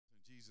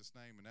Jesus'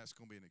 name, and that's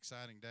going to be an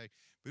exciting day.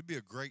 But it'd be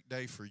a great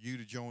day for you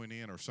to join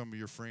in, or some of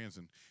your friends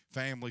and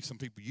family, some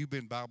people you've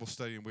been Bible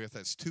studying with.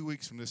 That's 2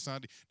 weeks from this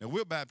Sunday. Now,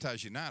 we'll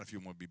baptize you tonight if you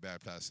want to be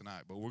baptized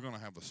tonight, but we're going to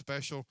have a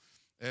special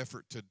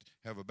effort to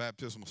have a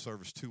baptismal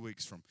service 2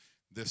 weeks from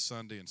this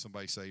Sunday, and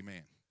somebody say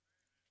amen.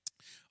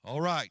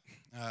 All right.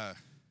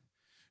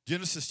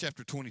 Genesis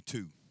chapter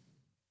 22.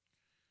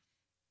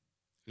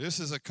 This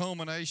is a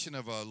culmination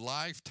of a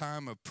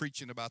lifetime of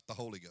preaching about the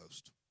Holy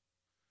Ghost.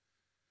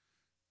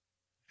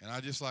 And I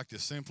just like to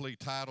simply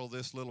title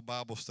this little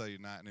Bible study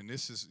tonight. And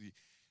this is,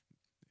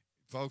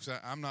 folks,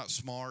 I'm not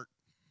smart.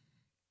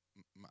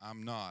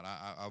 I'm not.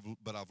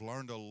 But I've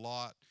learned a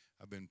lot.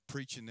 I've been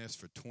preaching this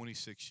for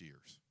 26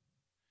 years.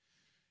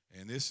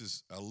 And this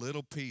is a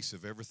little piece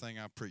of everything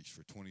I preached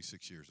for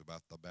 26 years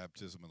about the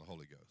baptism of the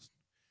Holy Ghost.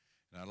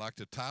 And I'd like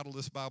to title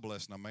this Bible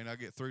lesson. I may not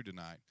get through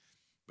tonight,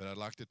 but I'd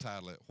like to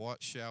title it,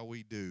 What Shall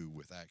We Do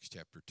with Acts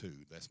chapter 2?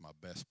 That's my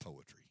best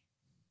poetry.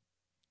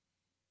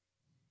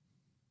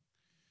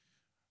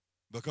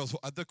 Because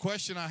the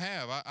question I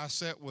have, I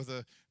sat with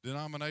a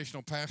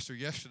denominational pastor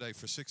yesterday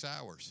for 6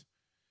 hours,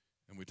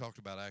 and we talked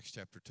about Acts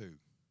chapter 2.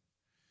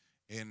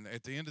 And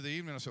at the end of the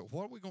evening, I said,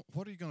 what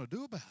are you going to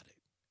do about it?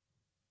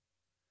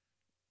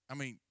 I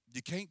mean,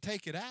 you can't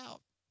take it out.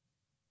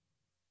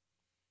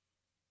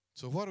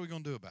 So what are we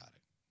going to do about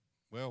it?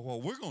 Well,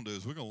 what we're going to do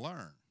is we're going to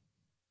learn.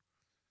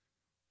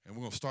 And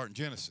we're going to start in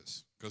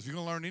Genesis. Because if you're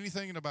going to learn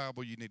anything in the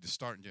Bible, you need to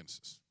start in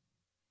Genesis.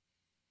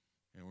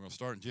 And we're going to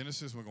start in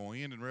Genesis, we're going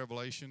to end in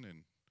Revelation,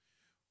 and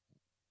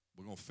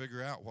we're going to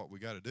figure out what we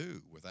got to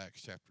do with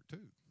Acts chapter 2.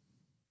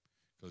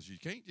 Because you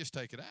can't just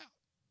take it out.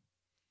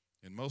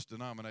 And most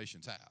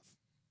denominations have.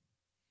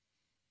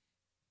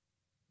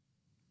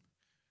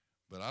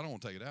 But I don't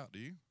want to take it out, do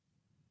you?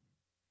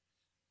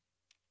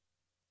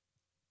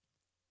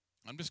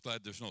 I'm just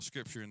glad there's no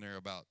scripture in there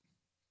about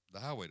the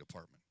highway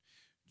department.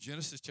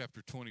 Genesis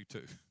chapter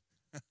 22.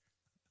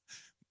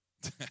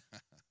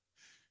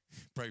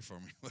 Pray for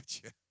me, would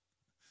you?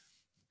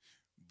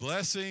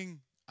 Blessing,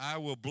 I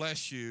will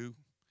bless you.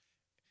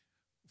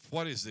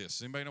 What is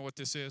this? Anybody know what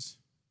this is?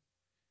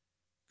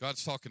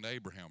 God's talking to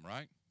Abraham,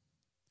 right?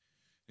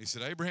 He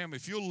said, Abraham,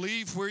 if you'll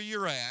leave where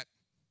you're at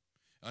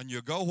and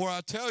you'll go where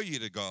I tell you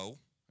to go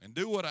and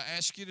do what I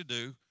ask you to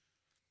do,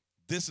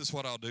 this is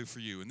what I'll do for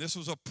you. And this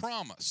was a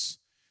promise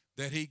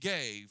that he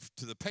gave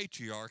to the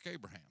patriarch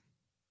Abraham.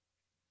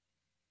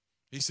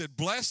 He said,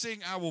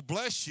 blessing, I will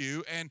bless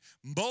you, and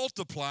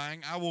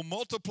multiplying, I will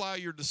multiply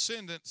your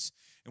descendants.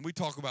 And we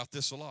talk about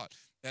this a lot.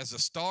 As the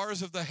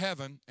stars of the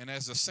heaven and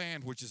as the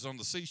sand which is on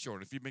the seashore.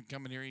 And if you've been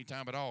coming here any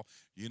time at all,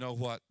 you know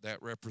what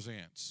that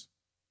represents.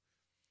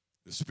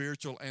 The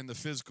spiritual and the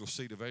physical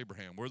seed of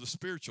Abraham. We're the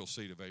spiritual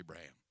seed of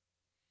Abraham.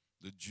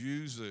 The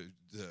Jews,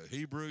 the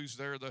Hebrews,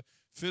 they're the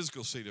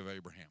physical seed of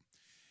Abraham.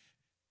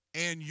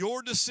 And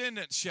your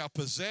descendants shall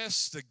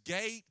possess the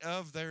gate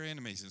of their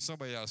enemies. And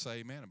somebody ought to say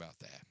amen about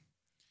that.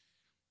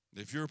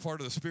 If you're a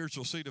part of the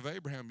spiritual seed of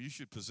Abraham, you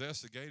should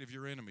possess the gate of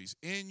your enemies.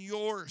 In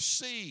your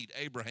seed,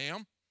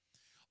 Abraham,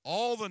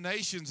 all the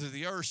nations of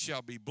the earth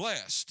shall be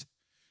blessed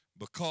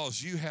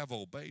because you have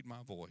obeyed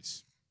my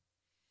voice.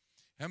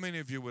 How many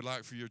of you would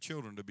like for your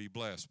children to be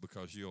blessed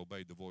because you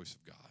obeyed the voice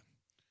of God?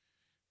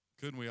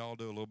 Couldn't we all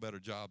do a little better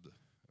job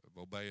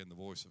of obeying the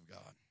voice of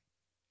God?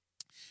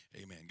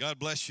 Amen. God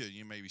bless you.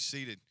 You may be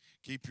seated.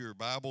 Keep your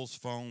Bibles,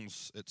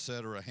 phones,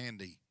 etc.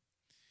 handy.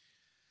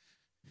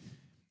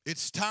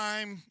 It's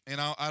time,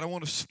 and I don't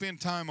want to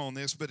spend time on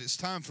this, but it's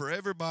time for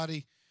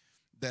everybody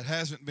that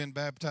hasn't been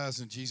baptized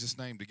in Jesus'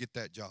 name to get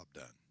that job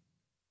done.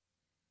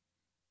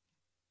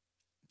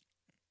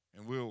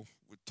 And we've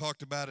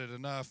talked about it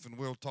enough, and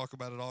we'll talk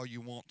about it all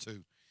you want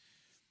to.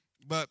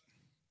 But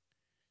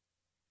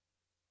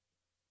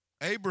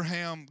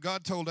Abraham,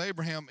 God told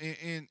Abraham,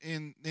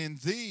 in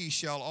thee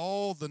shall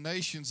all the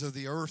nations of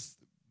the earth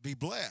be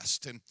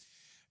blessed.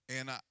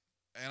 And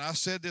I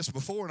said this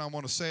before, and I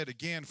want to say it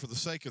again for the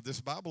sake of this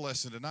Bible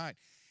lesson tonight.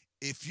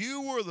 If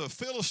you were the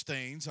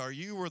Philistines, or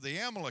you were the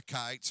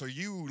Amalekites, or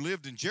you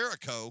lived in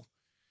Jericho,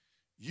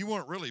 you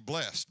weren't really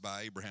blessed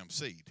by Abraham's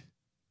seed.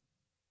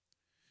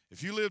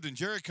 If you lived in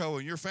Jericho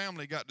and your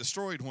family got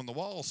destroyed when the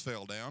walls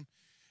fell down,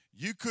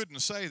 you couldn't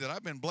say that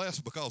I've been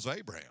blessed because of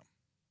Abraham.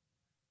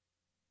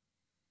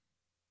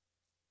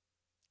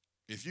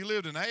 If you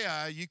lived in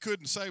Ai, you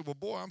couldn't say, well,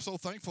 boy, I'm so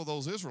thankful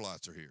those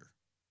Israelites are here.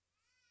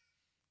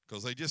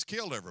 Because they just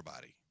killed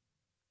everybody.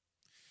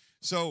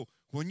 So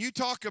when you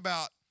talk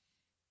about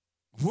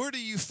where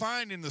do you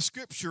find in the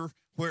scripture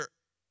where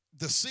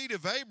the seed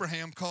of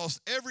Abraham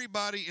caused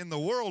everybody in the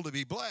world to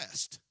be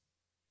blessed?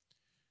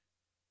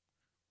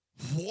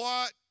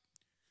 What?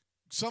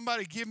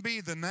 Somebody give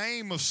me the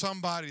name of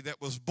somebody that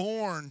was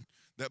born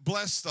that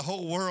blessed the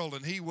whole world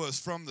and he was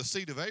from the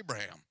seed of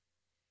Abraham.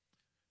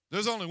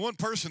 There's only one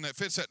person that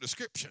fits that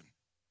description.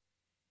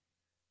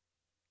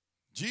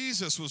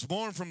 Jesus was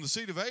born from the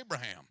seed of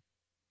Abraham.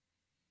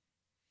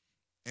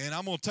 And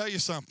I'm going to tell you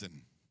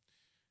something.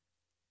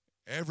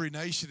 Every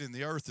nation in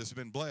the earth has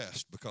been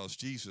blessed because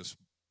Jesus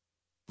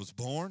was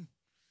born,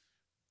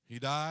 he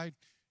died,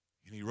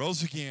 And he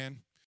rose again.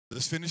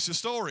 Let's finish the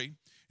story.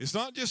 It's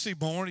not just he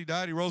born, he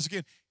died, he rose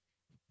again.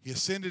 He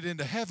ascended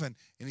into heaven,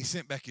 and he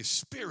sent back his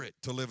spirit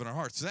to live in our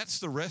hearts. That's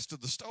the rest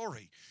of the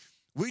story.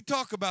 We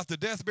talk about the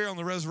death, burial, and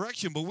the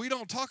resurrection, but we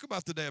don't talk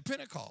about the day of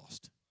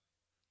Pentecost.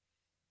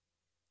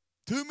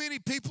 Too many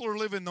people are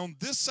living on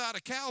this side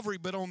of Calvary,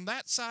 but on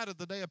that side of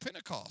the day of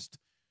Pentecost.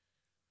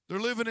 They're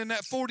living in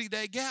that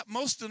 40-day gap.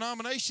 Most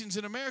denominations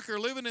in America are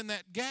living in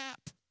that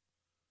gap,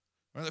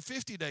 or the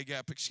 50-day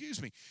gap,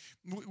 excuse me.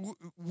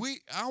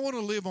 I want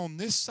to live on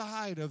this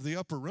side of the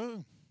upper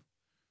room,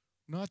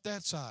 not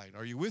that side.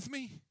 Are you with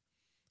me?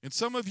 And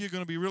some of you are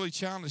going to be really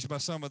challenged by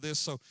some of this,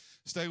 so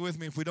stay with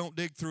me. If we don't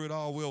dig through it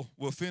all,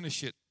 we'll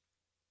finish it.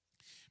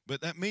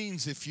 But that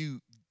means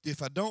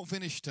if I don't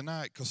finish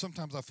tonight, because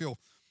sometimes I feel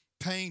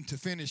pain to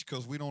finish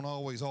because we don't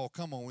always all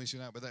come on Wednesday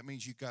night, but that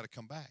means you've got to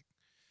come back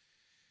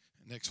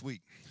next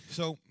week.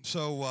 So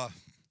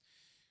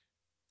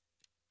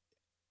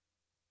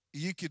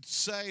you could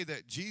say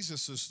that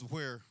Jesus is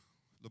where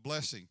the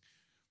blessing,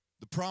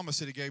 the promise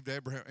that he gave to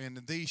Abraham, and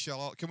these shall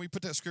all, can we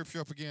put that scripture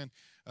up again?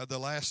 The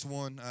last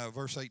one,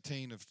 verse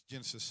 18 of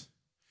Genesis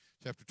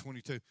chapter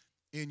 22.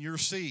 In your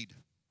seed,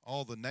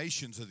 all the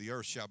nations of the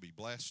earth shall be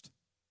blessed.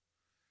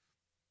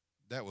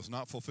 That was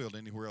not fulfilled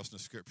anywhere else in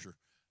the scripture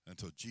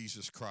until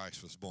Jesus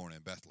Christ was born in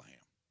Bethlehem.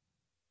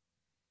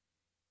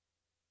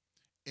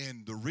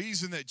 And the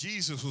reason that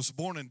Jesus was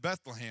born in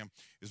Bethlehem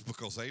is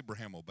because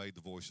Abraham obeyed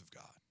the voice of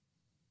God.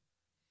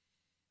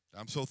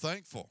 I'm so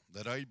thankful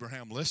that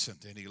Abraham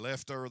listened, and he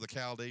left Ur of the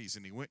Chaldees,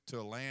 and he went to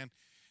a land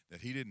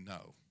that he didn't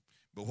know.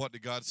 But what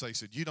did God say? He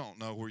said, you don't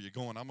know where you're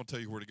going. I'm going to tell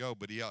you where to go.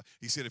 But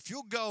he said, if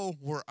you'll go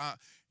where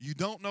you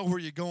don't know where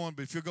you're going,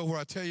 but if you'll go where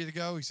I tell you to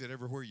go, he said,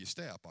 everywhere you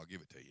step, I'll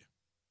give it to you.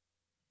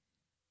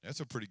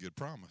 That's a pretty good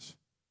promise.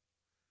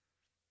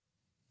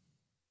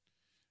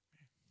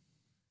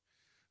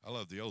 I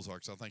love the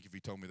Ozarks. I think if he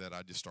told me that,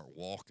 I'd just start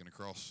walking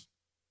across,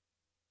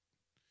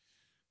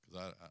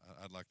 because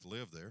I'd like to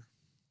live there.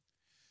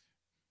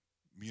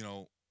 You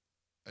know,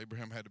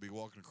 Abraham had to be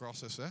walking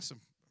across this. That's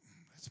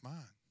mine.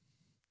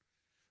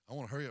 I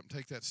want to hurry up and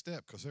take that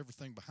step because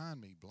everything behind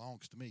me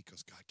belongs to me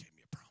because God gave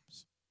me a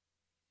promise.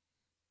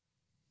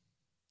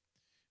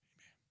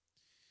 Amen.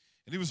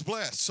 And he was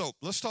blessed. So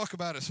let's talk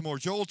about it some more.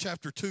 Joel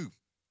chapter 2.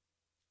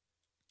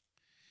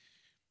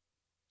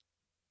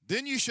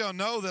 Then you shall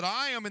know that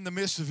I am in the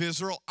midst of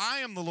Israel. I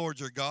am the Lord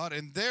your God,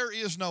 and there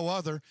is no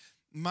other.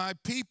 My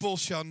people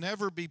shall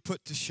never be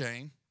put to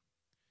shame.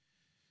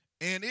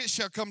 And it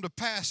shall come to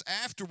pass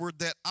afterward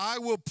that I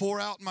will pour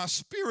out my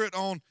spirit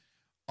on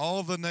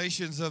all the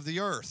nations of the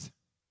earth.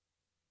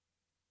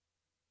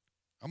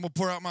 I'm going to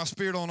pour out my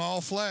spirit on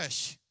all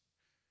flesh.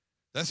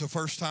 That's the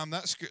first time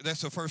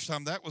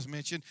that was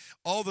mentioned.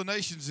 All the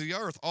nations of the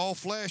earth, all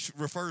flesh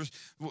refers,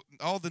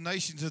 all the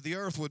nations of the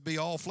earth would be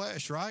all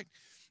flesh, right?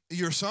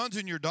 Your sons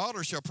and your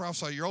daughters shall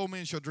prophesy. Your old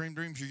men shall dream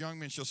dreams. Your young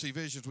men shall see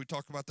visions. We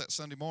talked about that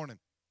Sunday morning.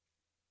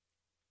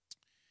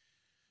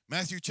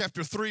 Matthew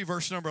chapter 3,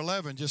 verse number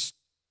 11. Just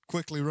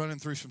quickly running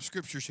through some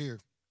scriptures here.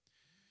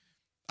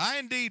 I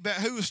indeed,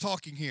 who is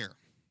talking here?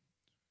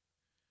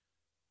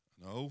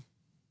 No.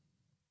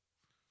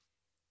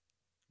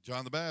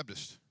 John the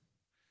Baptist.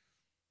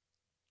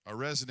 Our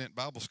resident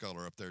Bible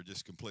scholar up there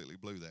just completely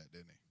blew that,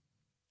 didn't he?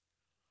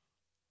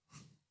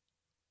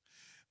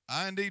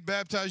 I indeed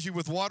baptize you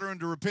with water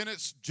unto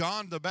repentance.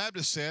 John the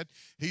Baptist said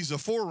he's a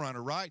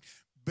forerunner, right?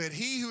 But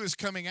he who is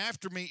coming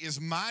after me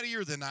is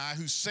mightier than I,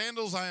 whose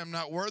sandals I am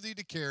not worthy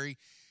to carry.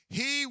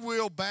 He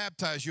will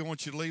baptize you. I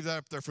want you to leave that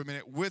up there for a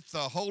minute. With the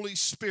Holy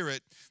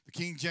Spirit. The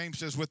King James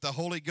says with the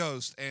Holy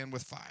Ghost and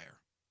with fire.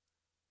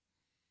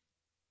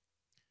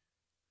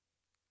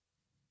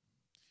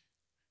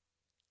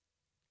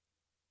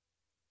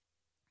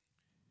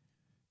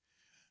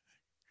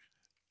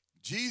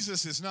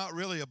 Jesus is not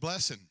really a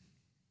blessing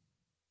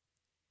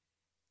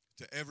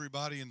to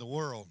everybody in the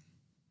world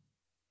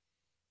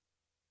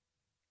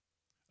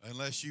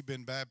unless you've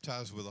been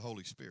baptized with the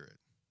Holy Spirit.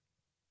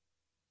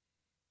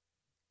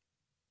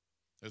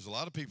 There's a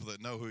lot of people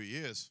that know who he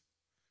is,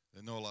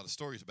 that know a lot of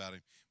stories about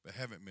him, but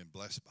haven't been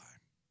blessed by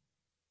him.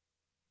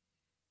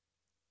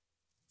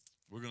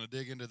 We're going to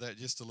dig into that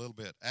just a little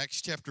bit.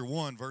 Acts chapter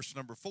 1, verse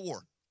number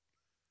 4.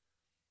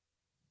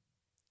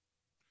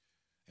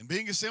 And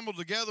being assembled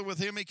together with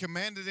him, he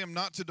commanded them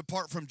not to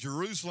depart from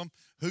Jerusalem.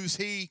 Who's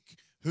he?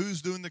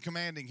 Who's doing the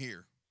commanding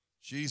here?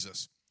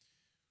 Jesus.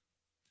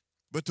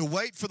 But to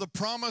wait for the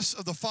promise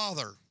of the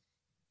Father.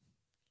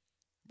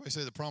 Everybody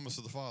say the promise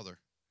of the Father.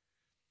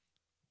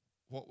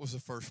 What was the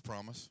first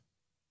promise?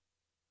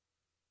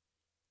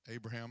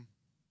 Abraham.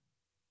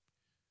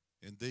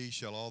 In thee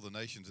shall all the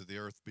nations of the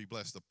earth be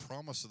blessed. The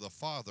promise of the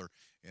Father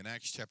in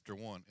Acts chapter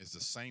 1 is the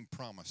same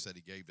promise that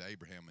he gave to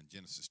Abraham in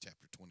Genesis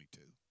chapter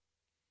 22.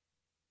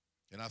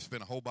 And I've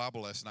spent a whole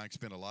Bible lesson. I can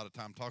spend a lot of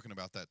time talking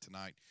about that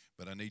tonight,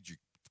 but I need your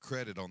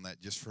credit on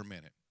that just for a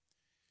minute.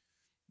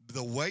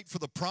 The wait for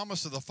the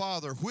promise of the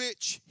Father,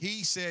 which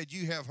he said,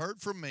 you have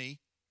heard from me.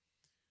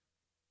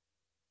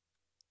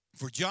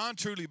 For John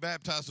truly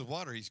baptized with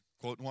water. He's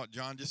quoting what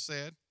John just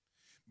said.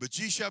 but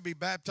ye shall be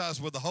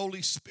baptized with the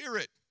Holy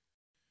Spirit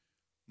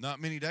not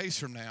many days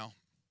from now.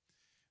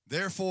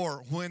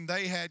 Therefore, when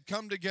they had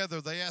come together,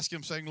 they asked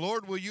him, saying,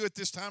 Lord, will you at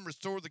this time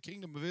restore the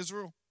kingdom of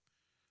Israel?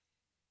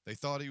 They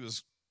thought he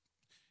was,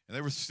 and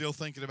they were still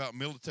thinking about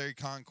military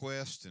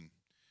conquest.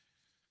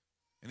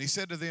 And he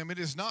said to them, it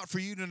is not for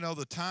you to know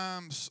the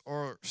times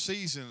or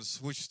seasons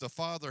which the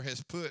Father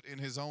has put in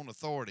his own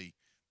authority,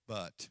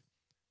 but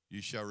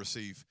you shall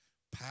receive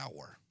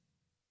power.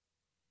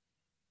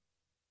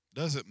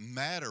 Doesn't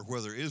matter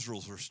whether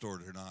Israel's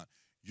restored or not,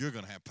 you're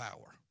going to have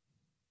power.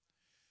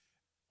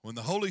 When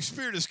the Holy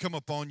Spirit has come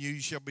upon you, you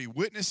shall be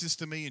witnesses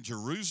to me in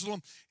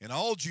Jerusalem, in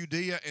all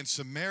Judea and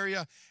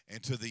Samaria,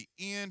 and to the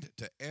end,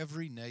 to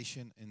every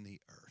nation in the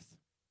earth.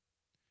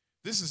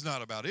 This is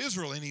not about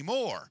Israel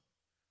anymore.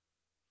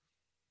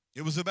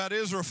 It was about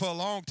Israel for a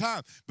long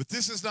time, but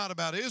this is not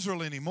about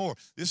Israel anymore.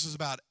 This is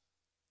about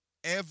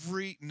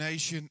every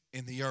nation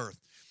in the earth.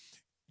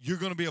 You're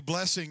going to be a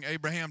blessing,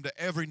 Abraham, to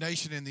every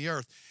nation in the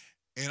earth.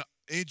 And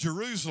in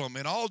Jerusalem,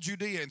 in all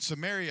Judea and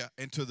Samaria,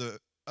 and to the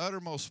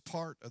uttermost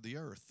part of the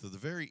earth, to the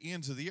very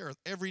ends of the earth,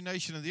 every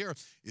nation of the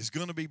earth is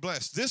going to be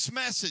blessed. This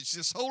message,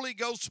 this Holy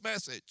Ghost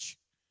message,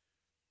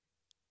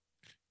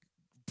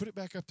 put it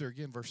back up there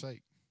again, verse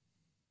 8.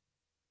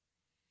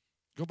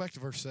 Go back to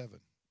verse 7.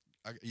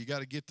 You got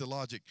to get the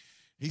logic.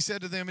 He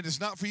said to them, it is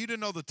not for you to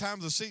know the times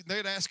of the season.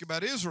 They'd ask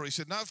about Israel. He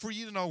said, not for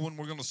you to know when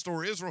we're going to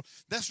restore Israel.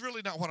 That's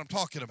really not what I'm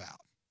talking about.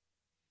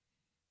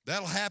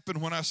 That'll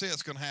happen when I say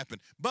it's going to happen.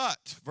 But,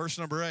 verse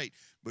number 8,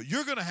 but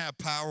you're going to have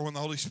power when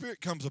the Holy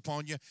Spirit comes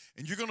upon you,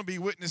 and you're going to be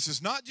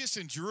witnesses not just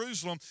in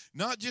Jerusalem,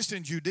 not just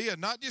in Judea,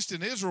 not just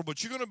in Israel,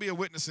 but you're going to be a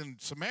witness in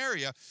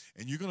Samaria,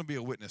 and you're going to be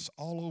a witness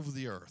all over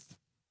the earth.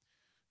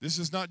 This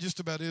is not just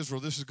about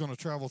Israel. This is going to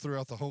travel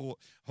throughout the whole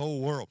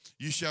world.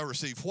 You shall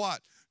receive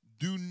what?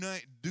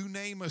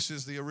 Dunamis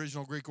is the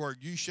original Greek word.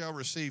 You shall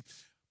receive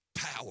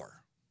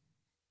power.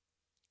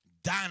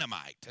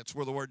 Dynamite. That's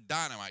where the word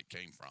dynamite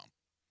came from.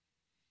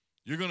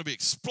 You're going to be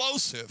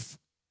explosive.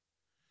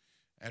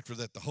 After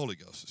that, the Holy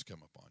Ghost has come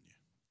upon you.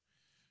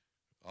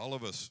 All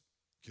of us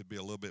could be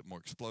a little bit more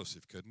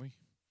explosive, couldn't we?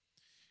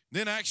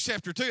 Then Acts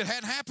chapter 2, it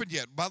hadn't happened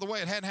yet. By the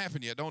way, it hadn't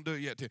happened yet. Don't do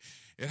it yet.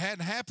 It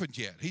hadn't happened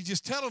yet. He's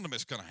just telling them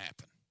it's going to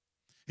happen.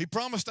 He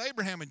promised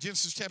Abraham in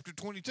Genesis chapter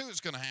 22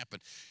 it's going to happen.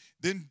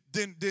 Then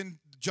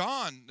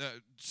John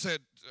said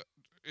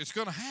it's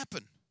going to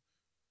happen.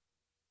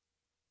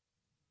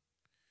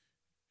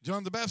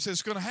 John the Baptist says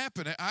it's going to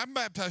happen. I'm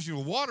baptizing you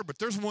with water, but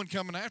there's one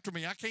coming after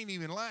me. I can't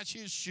even latch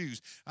his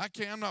shoes.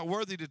 I'm not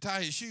worthy to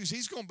tie his shoes.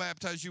 He's going to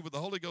baptize you with the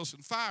Holy Ghost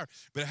and fire.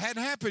 But it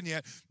hadn't happened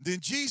yet. Then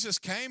Jesus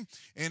came,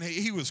 and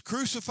he was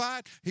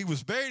crucified. He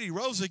was buried. He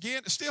rose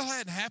again. It still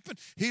hadn't happened.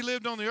 He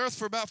lived on the earth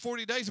for about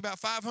 40 days. About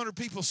 500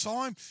 people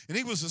saw him, and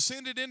he was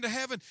ascended into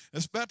heaven.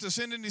 It's about to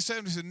ascend into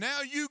heaven. He said,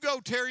 now you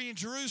go tarry in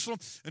Jerusalem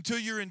until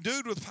you're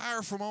endued with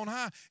power from on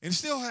high. And it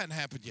still hadn't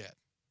happened yet.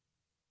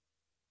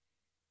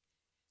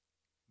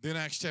 Then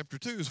Acts chapter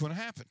 2 is when it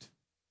happened.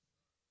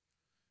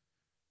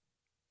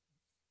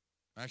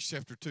 Acts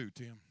chapter 2,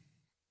 Tim.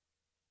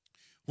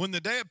 When the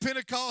day of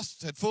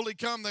Pentecost had fully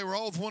come, they were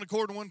all with one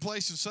accord in one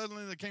place, and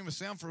suddenly there came a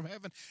sound from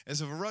heaven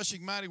as of a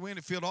rushing mighty wind.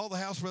 It filled all the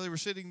house where they were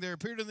sitting. There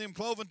appeared to them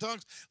cloven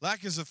tongues,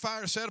 like as a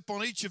fire set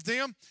upon each of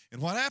them.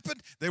 And what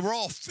happened? They were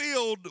all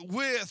filled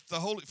with the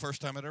Holy, first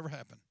time it ever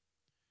happened.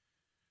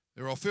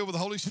 They were all filled with the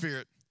Holy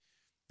Spirit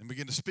and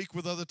began to speak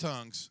with other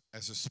tongues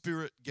as the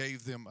Spirit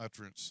gave them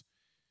utterance.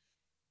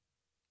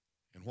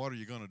 And what are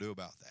you going to do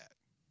about that?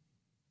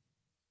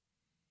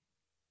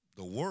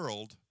 The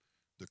world,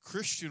 the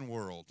Christian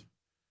world,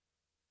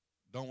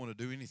 don't want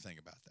to do anything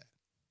about that.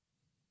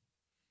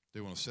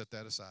 They want to set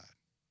that aside.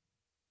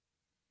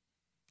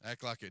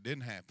 Act like it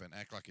didn't happen.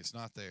 Act like it's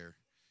not there.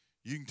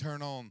 You can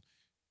turn on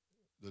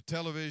the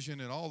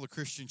television and all the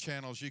Christian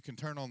channels. You can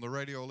turn on the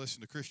radio, listen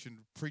to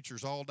Christian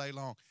preachers all day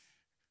long.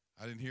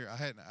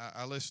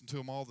 I listened to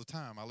them all the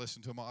time. I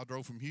listened to them. I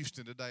drove from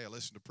Houston today. I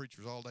listened to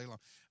preachers all day long.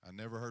 I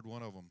never heard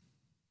one of them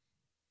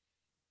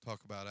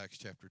talk about Acts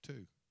chapter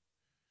 2.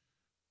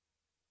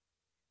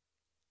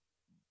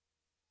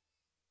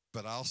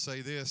 But I'll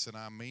say this, and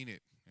I mean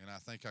it, and I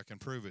think I can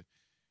prove it.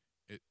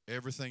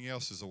 Everything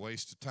else is a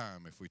waste of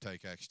time if we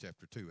take Acts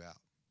chapter 2 out.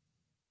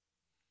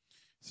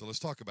 So let's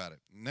talk about it.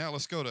 Now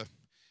let's go to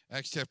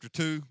Acts chapter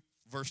 2,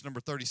 verse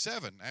number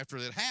 37. After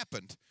it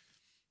happened,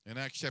 in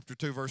Acts chapter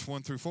 2, verse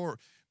 1 through 4,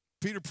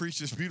 Peter preached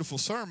this beautiful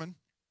sermon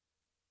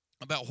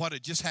about what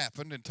had just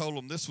happened and told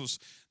them this was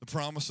the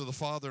promise of the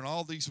Father, and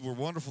all these were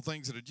wonderful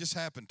things that had just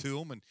happened to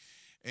them.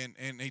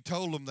 And he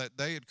told them that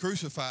they had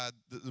crucified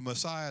the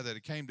Messiah that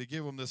had came to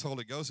give them this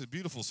Holy Ghost. It's a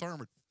beautiful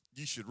sermon.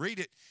 You should read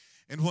it.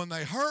 And when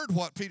they heard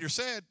what Peter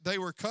said, they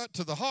were cut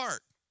to the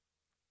heart.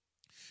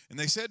 And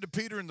they said to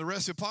Peter and the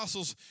rest of the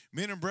apostles,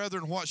 men and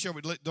brethren, what shall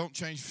we do? Don't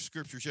change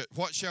scriptures yet.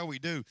 What shall we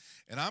do?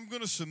 And I'm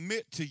going to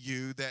submit to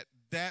you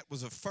that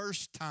was the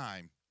first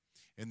time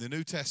in the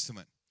New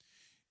Testament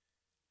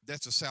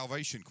that's a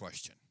salvation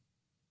question.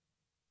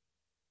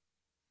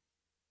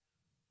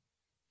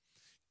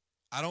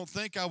 I don't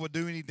think I would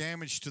do any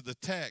damage to the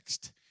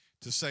text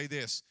to say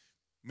this,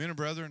 men and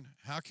brethren,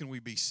 how can we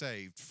be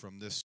saved from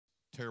this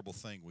terrible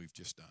thing we've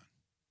just done?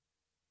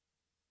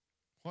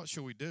 What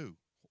shall we do?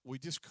 We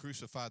just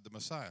crucified the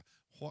Messiah.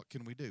 What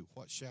can we do?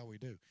 What shall we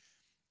do?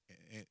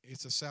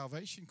 It's a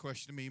salvation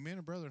question to me. Men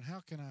and brethren,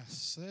 how can I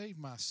save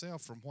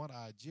myself from what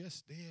I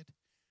just did?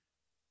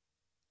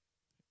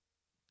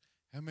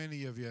 How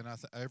many of you, and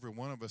every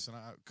one of us, and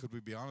could we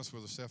be honest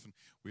with ourselves, and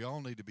we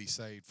all need to be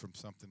saved from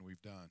something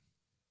we've done.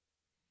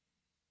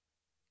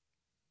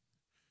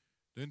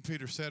 Then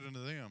Peter said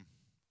unto them,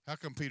 how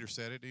come Peter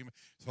said it?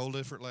 It's a whole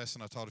different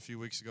lesson I taught a few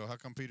weeks ago. How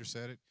come Peter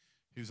said it?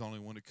 He was the only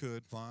one that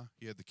could. Why?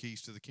 He had the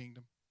keys to the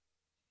kingdom.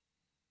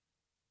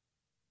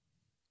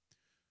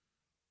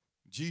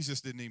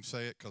 Jesus didn't even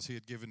say it because he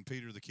had given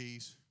Peter the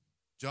keys.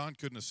 John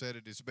couldn't have said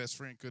it. His best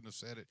friend couldn't have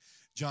said it.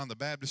 John the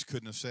Baptist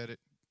couldn't have said it.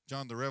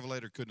 John the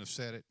Revelator couldn't have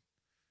said it.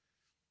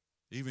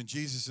 Even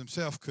Jesus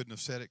himself couldn't have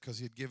said it because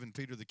he had given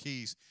Peter the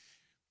keys.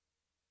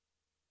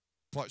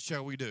 What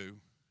shall we do?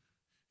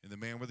 And the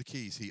man with the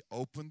keys, he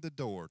opened the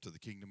door to the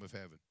kingdom of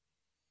heaven.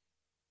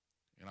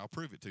 And I'll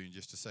prove it to you in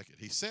just a second.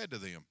 He said to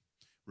them,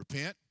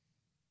 repent,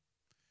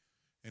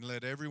 and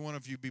let every one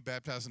of you be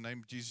baptized in the name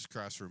of Jesus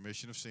Christ for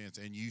remission of sins,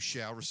 and you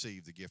shall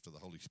receive the gift of the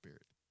Holy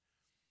Spirit.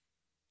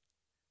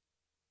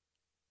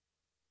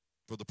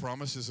 For the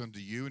promise is unto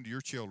you and to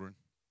your children,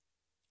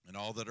 and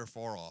all that are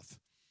far off,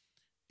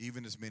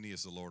 even as many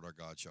as the Lord our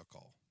God shall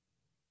call.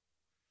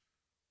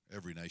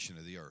 Every nation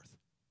of the earth.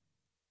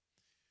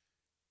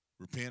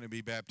 Repent and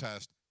be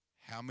baptized.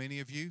 How many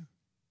of you?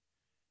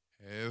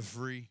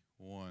 Every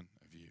one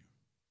of you.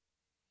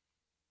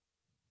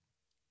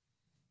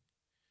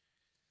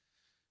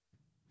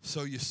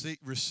 So you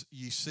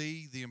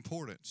see the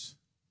importance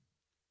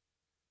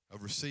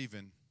of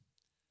receiving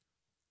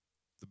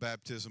the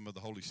baptism of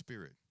the Holy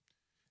Spirit.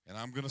 And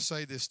I'm going to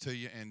say this to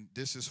you, and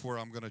this is where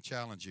I'm going to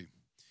challenge you.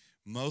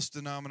 Most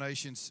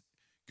denominations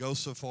go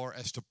so far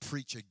as to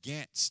preach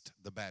against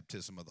the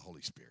baptism of the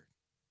Holy Spirit.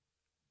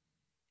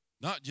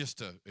 Not just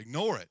to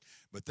ignore it,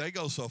 but they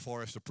go so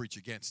far as to preach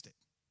against it.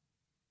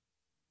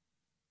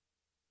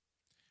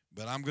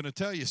 But I'm going to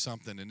tell you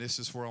something, and this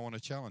is where I want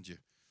to challenge you.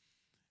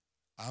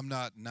 I'm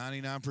not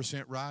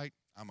 99% right.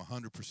 I'm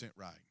 100%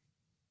 right.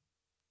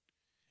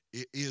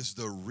 It is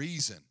the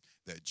reason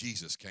that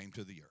Jesus came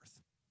to the earth.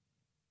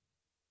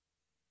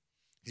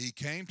 He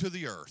came to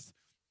the earth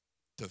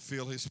to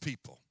fill his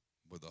people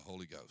with the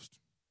Holy Ghost.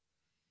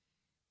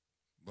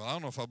 Well, I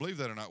don't know if I believe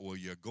that or not. Well,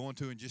 you're going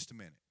to in just a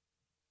minute.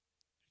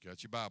 You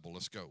got your Bible.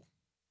 Let's go.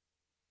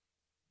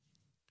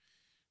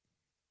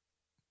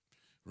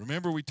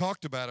 Remember, we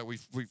talked about it.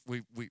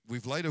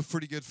 We've laid a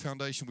pretty good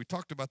foundation. We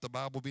talked about the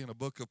Bible being a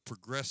book of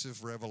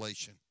progressive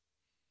revelation.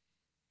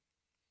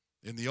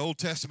 In the Old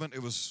Testament,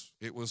 it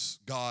was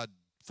God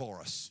for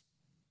us.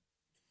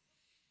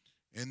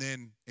 And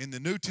then in the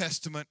New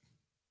Testament,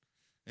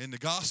 in the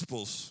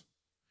Gospels,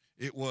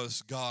 it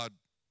was God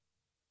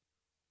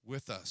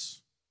with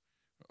us.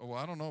 Oh,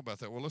 I don't know about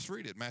that. Well, let's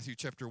read it. Matthew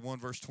chapter 1,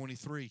 verse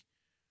 23.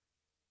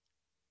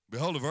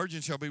 Behold, a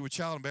virgin shall be with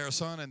child and bear a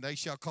son, and they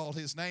shall call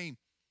his name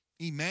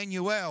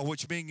Emmanuel,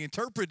 which being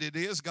interpreted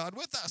is God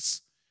with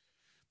us.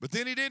 But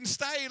then he didn't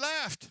stay, he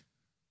left.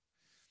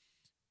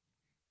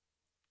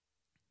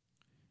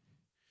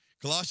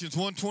 Colossians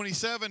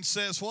 1:27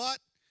 says what?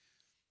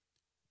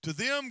 To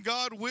them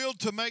God willed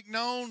to make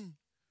known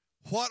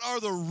what are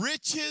the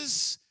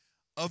riches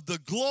of the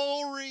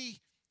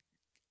glory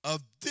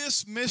of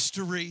this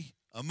mystery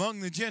among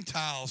the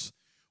Gentiles.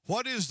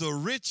 What is the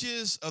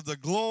riches of the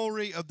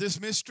glory of this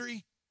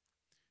mystery?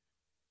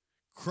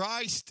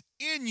 Christ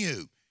in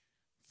you,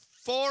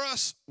 for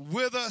us,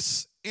 with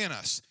us, in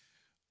us.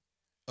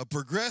 A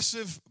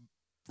progressive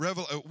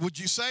revelation. Would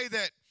you say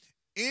that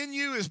in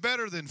you is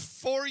better than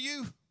for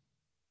you?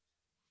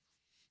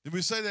 Did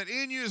we say that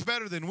in you is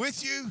better than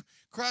with you?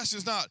 Christ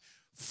is not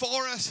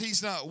for us.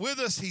 He's not with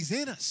us. He's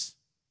in us.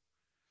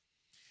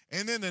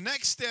 And then the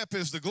next step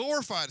is the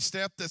glorified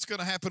step that's going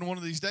to happen one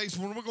of these days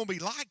when we're going to be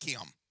like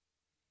him.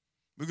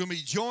 We're going to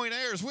be joint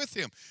heirs with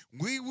him.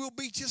 We will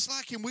be just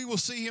like him. We will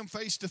see him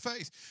face to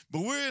face.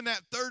 But we're in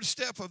that third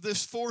step of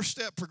this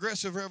four-step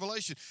progressive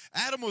revelation.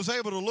 Adam was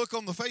able to look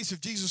on the face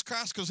of Jesus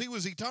Christ because he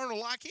was eternal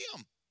like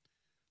him.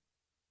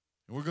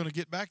 And we're going to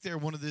get back there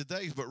one of the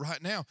days. But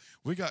right now,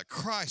 we got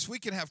Christ. We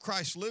can have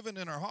Christ living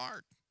in our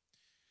heart.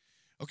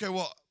 Okay,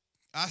 well,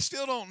 I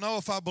still don't know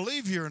if I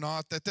believe you or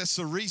not that that's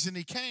the reason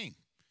he came.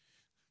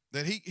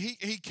 That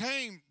he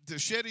came to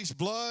shed his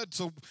blood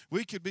so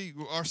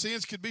our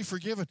sins could be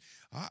forgiven.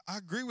 I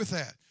agree with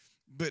that.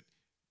 But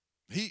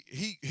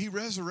he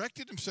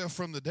resurrected himself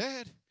from the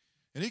dead,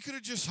 and he could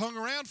have just hung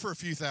around for a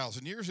few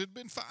thousand years. It'd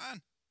been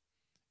fine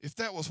if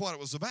that was what it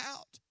was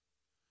about.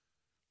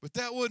 But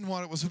that wasn't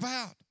what it was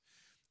about.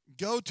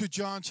 Go to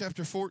John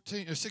chapter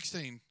 14 or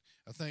 16,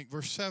 I think,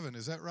 verse 7.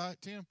 Is that right,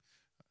 Tim?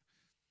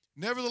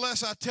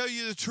 Nevertheless, I tell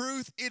you the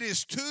truth, it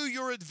is to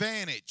your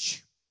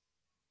advantage.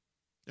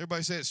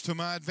 Everybody says it's to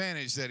my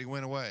advantage that he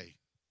went away.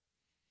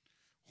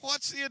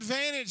 What's the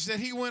advantage that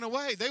he went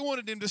away? They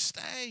wanted him to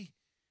stay.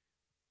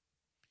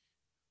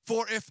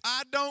 For if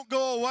I don't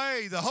go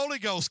away, the Holy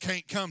Ghost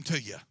can't come to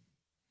you.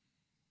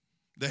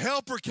 The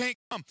helper can't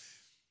come.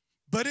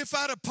 But if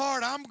I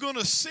depart, I'm going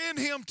to send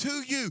him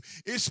to you.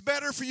 It's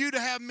better for you to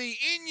have me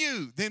in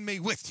you than me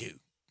with you.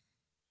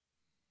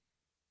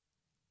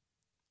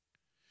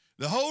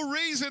 The whole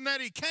reason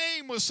that he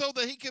came was so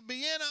that he could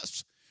be in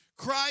us.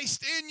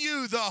 Christ in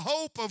you, the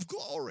hope of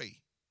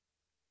glory.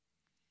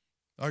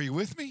 Are you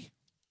with me?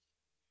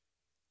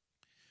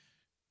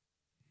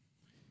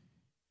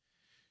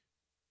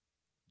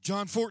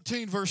 John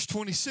 14, verse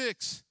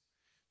 26.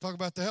 Talk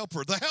about the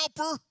helper. The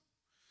helper,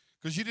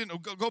 because you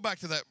didn't, go back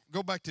to that.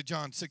 Go back to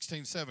John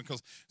 16, 7,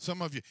 because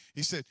some of you,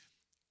 he said,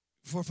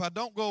 for if I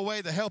don't go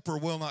away, the helper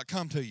will not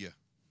come to you.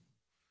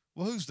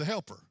 Well, who's the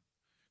helper?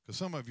 Because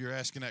some of you are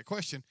asking that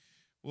question.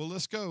 Well,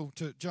 let's go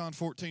to John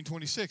 14,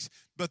 26.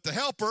 But the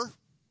helper,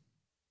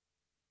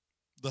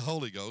 the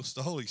Holy Ghost,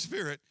 the Holy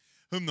Spirit,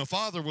 whom the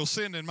Father will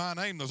send in my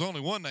name. There's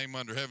only one name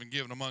under heaven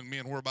given among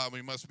men whereby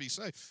we must be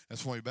saved.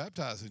 That's why we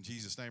baptize in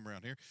Jesus' name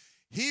around here.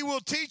 He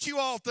will teach you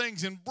all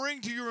things and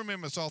bring to your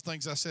remembrance all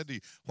things I said to you.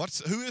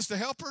 Who is the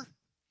helper?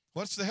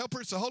 What's the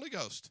helper? It's the Holy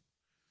Ghost.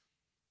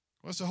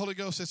 What's the Holy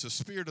Ghost? It's the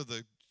spirit of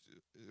the,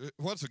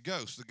 what's a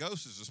ghost? The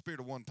ghost is the spirit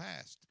of one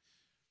past.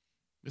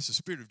 It's the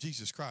spirit of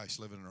Jesus Christ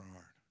living in our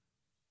heart.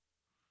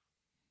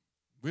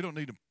 We don't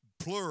need to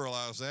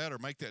pluralize that or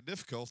make that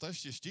difficult.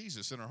 That's just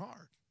Jesus in our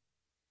heart.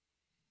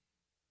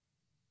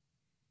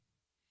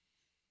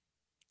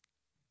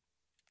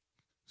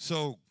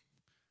 So,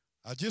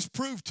 I just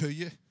proved to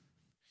you,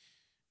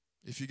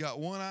 if you got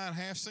one eye and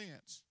half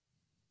sense,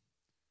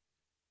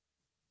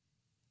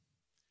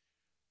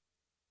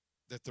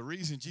 that the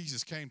reason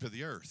Jesus came to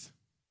the earth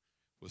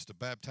was to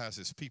baptize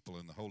his people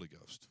in the Holy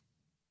Ghost.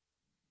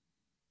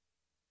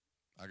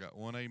 I got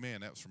one amen.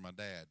 That was from my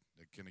dad.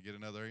 Can I get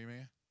another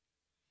amen?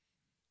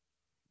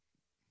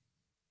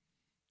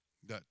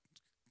 That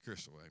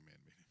Crystal, amen.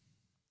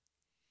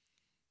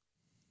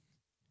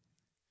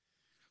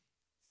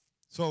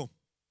 So,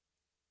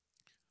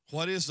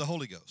 what is the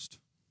Holy Ghost?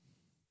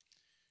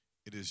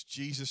 It is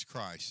Jesus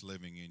Christ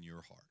living in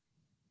your heart.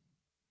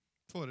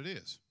 That's what it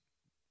is.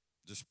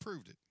 Just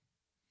proved it.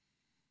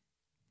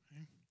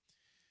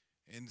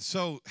 Okay. And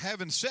so,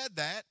 having said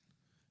that,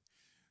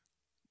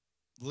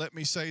 let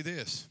me say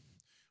this.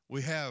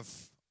 We have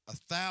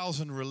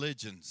 1,000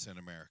 religions in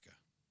America.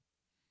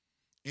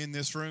 In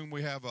this room,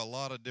 we have a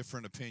lot of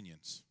different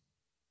opinions,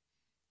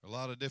 a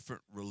lot of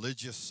different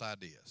religious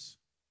ideas.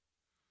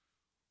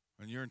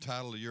 When you're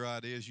entitled to your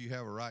ideas, you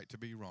have a right to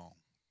be wrong.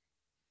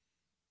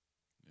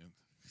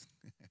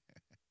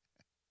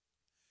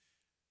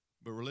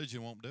 But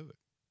religion won't do it.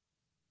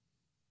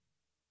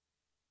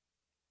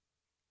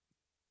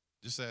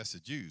 Just ask the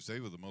Jews. They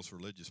were the most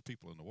religious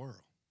people in the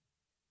world.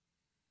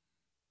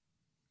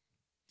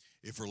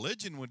 If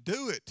religion would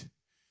do it,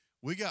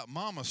 we got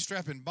mamas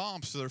strapping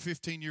bombs to their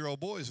 15-year-old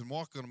boys and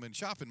walking them in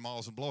shopping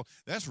malls and blowing.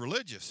 That's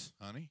religious,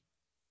 honey.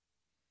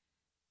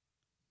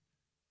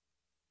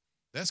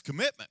 That's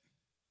commitment.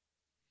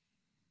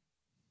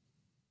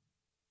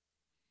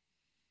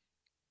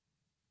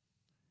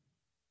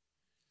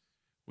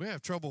 We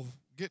have trouble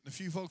getting a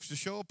few folks to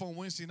show up on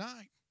Wednesday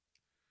night.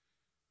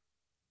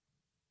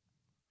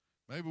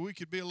 Maybe we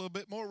could be a little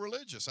bit more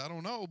religious. I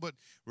don't know, but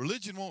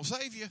religion won't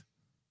save you.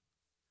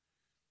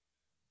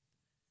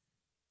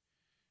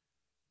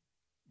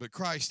 But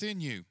Christ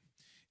in you,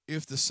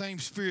 if the same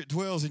Spirit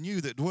dwells in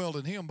you that dwelled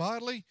in him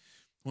bodily,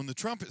 when the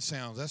trumpet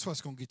sounds, that's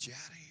what's going to get you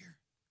out of here.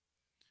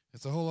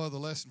 It's a whole other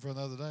lesson for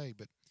another day.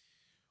 But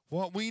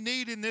what we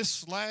need in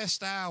this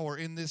last hour,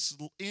 in this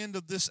end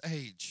of this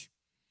age,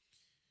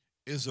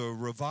 is a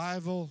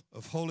revival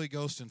of Holy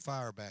Ghost and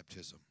fire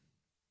baptism.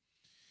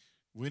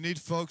 We need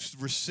folks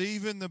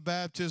receiving the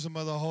baptism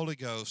of the Holy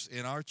Ghost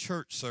in our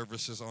church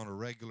services on a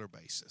regular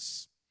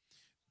basis.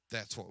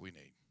 That's what we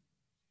need.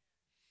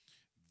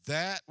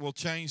 That will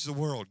change the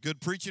world.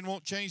 Good preaching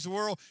won't change the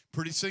world.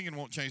 Pretty singing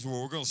won't change the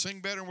world. We're going to sing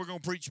better and we're going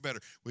to preach better.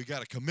 We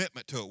got a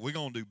commitment to it. We're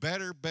going to do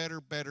better,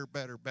 better, better,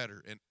 better,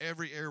 better. In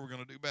every area we're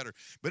going to do better.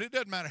 But it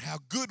doesn't matter how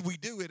good we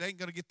do, it ain't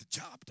going to get the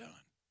job done.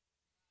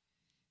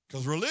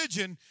 Because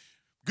religion,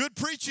 good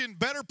preaching,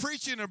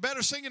 or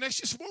better singing,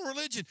 that's just more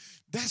religion.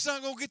 That's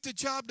not going to get the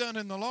job done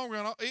in the long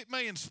run. It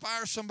may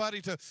inspire somebody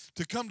to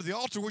come to the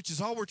altar, which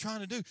is all we're trying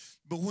to do.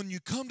 But when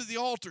you come to the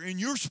altar and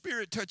your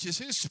spirit touches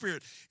his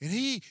spirit, and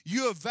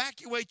you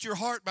evacuate your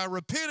heart by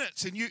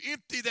repentance, and you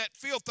empty that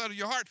filth out of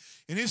your heart,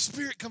 and his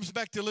spirit comes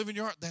back to live in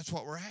your heart, that's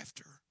what we're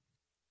after.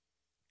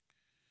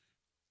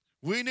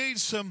 We need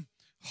some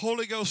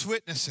Holy Ghost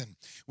witnessing.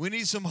 We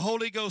need some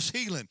Holy Ghost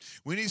healing.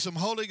 We need some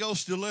Holy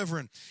Ghost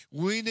delivering.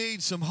 We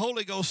need some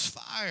Holy Ghost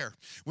fire.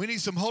 We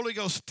need some Holy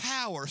Ghost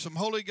power, some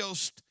Holy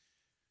Ghost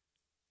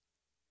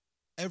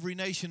every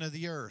nation of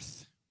the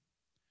earth.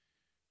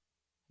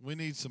 We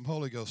need some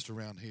Holy Ghost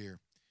around here.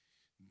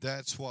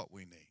 That's what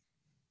we need.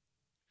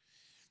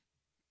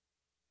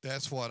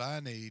 That's what I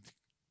need,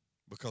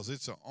 because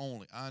it's the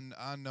only,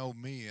 I know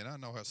me and I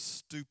know how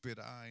stupid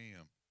I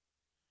am.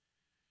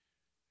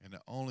 And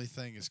the only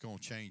thing that's going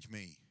to change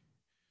me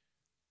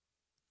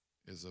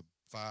is a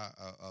fire,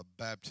 a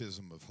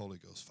baptism of Holy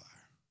Ghost fire.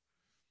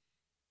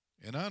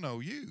 And I know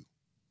you.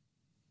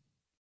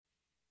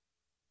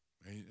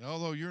 And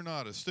although you're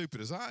not as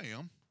stupid as I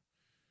am,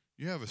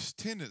 you have a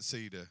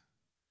tendency to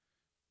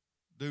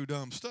do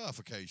dumb stuff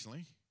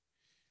occasionally.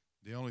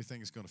 The only thing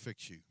that's going to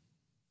fix you,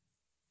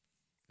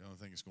 the only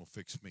thing that's going to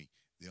fix me,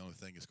 the only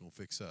thing that's going to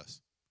fix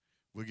us.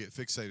 We get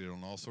fixated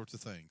on all sorts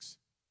of things.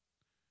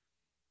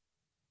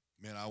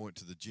 Man, I went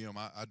to the gym.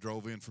 I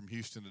drove in from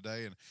Houston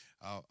today, and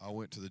I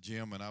went to the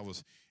gym, and I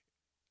was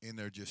in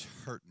there just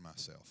hurting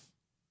myself.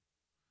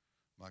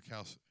 Like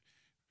how,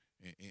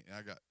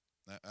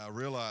 I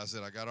realized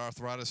that I got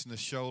arthritis in this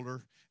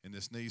shoulder, and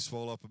this knee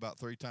swelled up about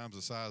 3 times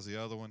the size of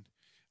the other one.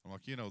 I'm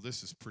like,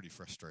 this is pretty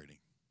frustrating.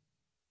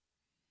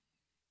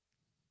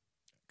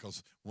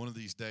 Because one of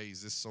these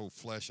days, this old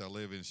flesh I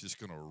live in is just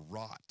going to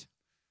rot.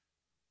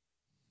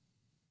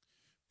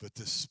 But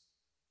the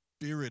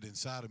spirit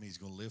inside of me is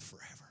going to live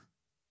forever.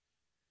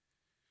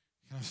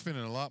 And I'm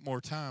spending a lot more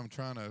time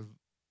trying to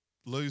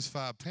lose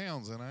 5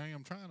 pounds than I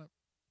am trying to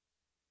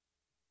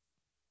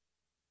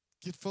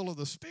get full of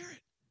the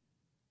Spirit.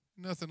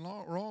 Nothing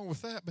wrong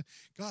with that, but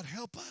God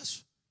help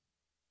us.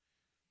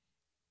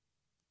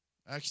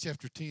 Acts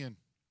chapter 10.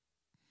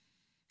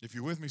 If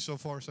you're with me so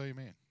far, say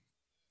amen.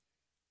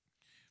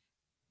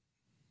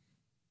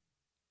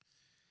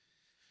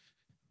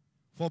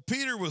 Well,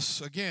 Peter was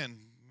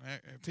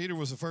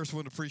the first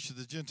one to preach to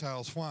the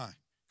Gentiles. Why?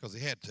 Because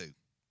he had to.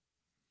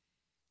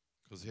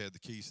 Because he had the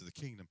keys to the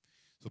kingdom.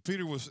 So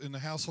Peter was in the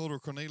household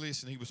of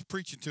Cornelius, and he was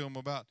preaching to him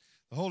about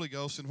the Holy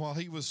Ghost. And while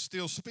he was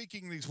still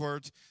speaking these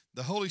words,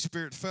 the Holy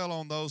Spirit fell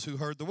on those who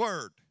heard the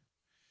word.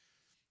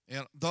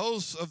 And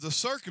those of the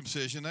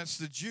circumcision, that's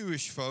the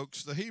Jewish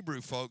folks, the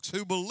Hebrew folks,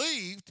 who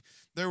believed,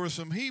 there were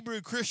some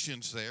Hebrew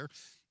Christians there,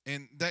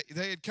 and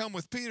they had come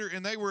with Peter,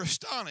 and they were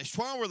astonished.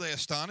 Why were they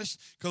astonished?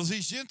 Because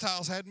these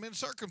Gentiles hadn't been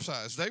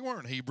circumcised. They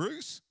weren't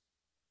Hebrews.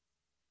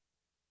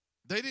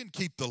 They didn't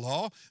keep the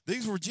law.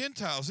 These were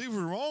Gentiles. These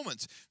were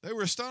Romans. They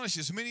were astonished,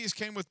 as many as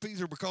came with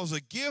Peter, because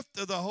the gift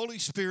of the Holy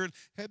Spirit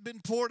had been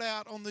poured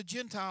out on the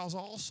Gentiles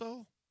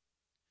also.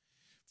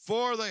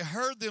 For they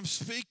heard them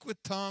speak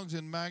with tongues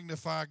and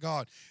magnify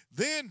God.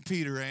 Then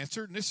Peter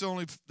answered, and this is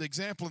only the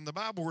example in the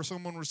Bible where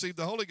someone received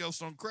the Holy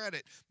Ghost on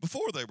credit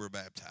before they were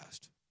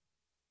baptized.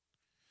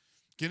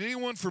 Can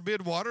anyone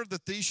forbid water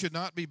that these should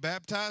not be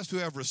baptized who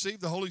have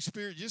received the Holy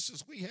Spirit just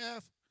as we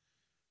have?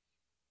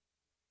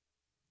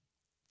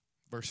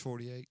 Verse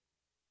 48.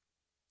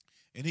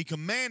 And he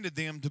commanded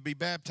them to be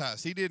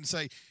baptized. He didn't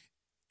say,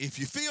 if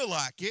you feel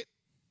like it,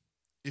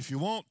 if you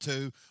want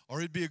to, or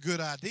it'd be a good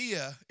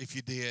idea if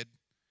you did.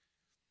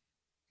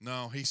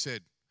 No, he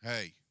said,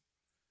 hey,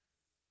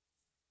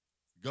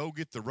 go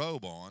get the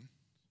robe on,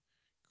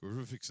 because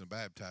we're fixing to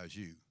baptize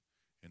you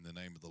in the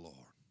name of the Lord.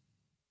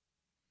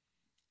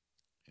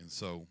 And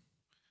so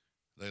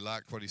they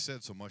liked what he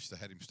said so much they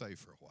had him stay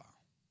for a while.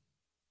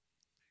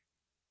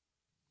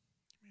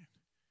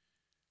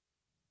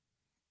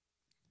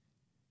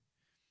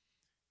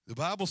 The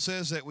Bible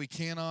says that we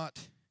cannot,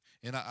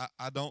 and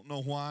I don't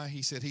know why.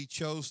 He said he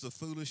chose the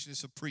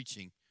foolishness of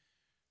preaching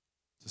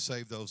to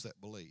save those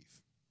that believe.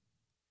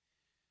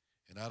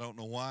 And I don't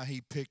know why he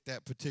picked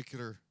that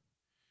particular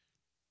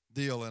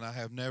deal, and I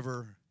have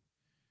never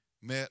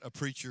met a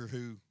preacher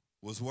who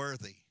was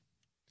worthy.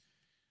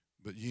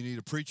 But you need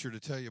a preacher to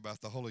tell you about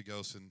the Holy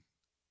Ghost, and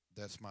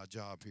that's my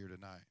job here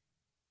tonight.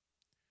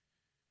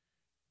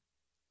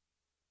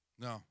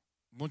 Now,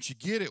 once you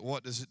get it,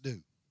 what does it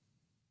do?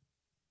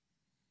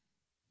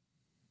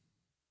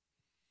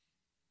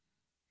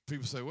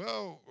 People say,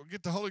 well,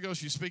 get the Holy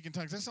Ghost, you speak in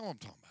tongues. That's not what I'm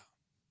talking about.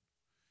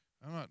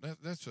 I'm not,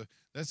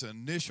 that's an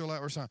initial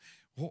outward sign.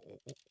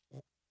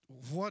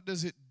 What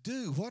does it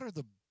do? What are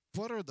the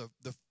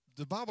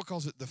Bible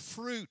calls it the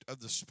fruit of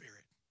the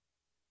Spirit.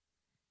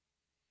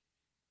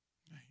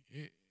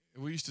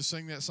 We used to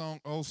sing that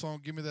old song,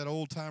 Give Me That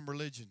Old Time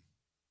Religion.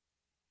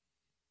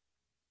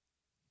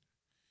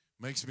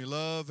 Makes me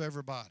love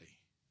everybody.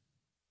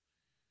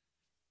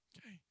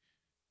 Okay.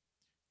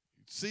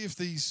 See if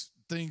these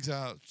things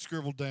I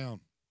scribbled down.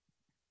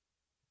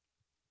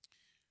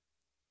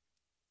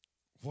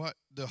 What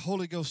the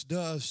Holy Ghost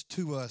does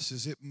to us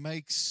is it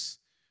makes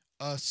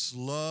us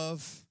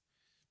love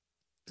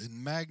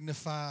and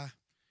magnify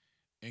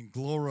and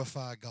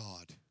glorify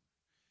God.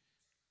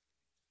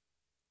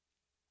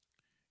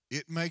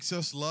 It makes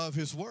us love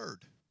His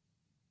Word.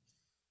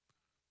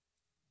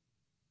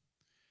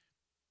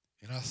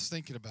 And I was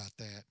thinking about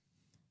that.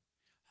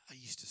 I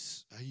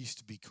used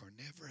to be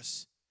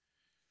carnivorous.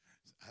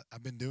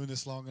 I've been doing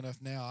this long enough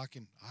now. I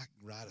can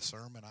write a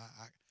sermon.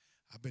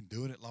 I've been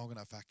doing it long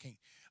enough. I can't.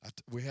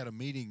 We had a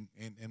meeting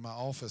in my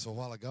office a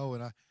while ago,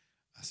 and I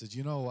said,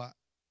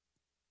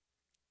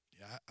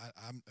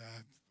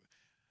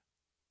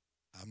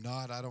 I'm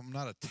not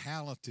a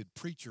talented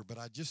preacher, but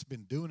I've just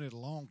been doing it a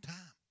long time.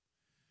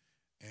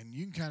 And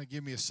you can kind of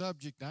give me a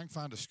subject, and I can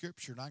find a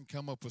scripture, and I can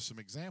come up with some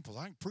examples.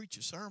 I can preach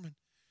a sermon.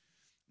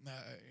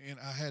 And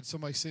I had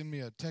somebody send me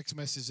a text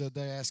message the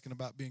other day asking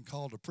about being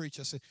called to preach.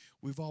 I said,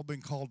 we've all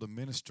been called to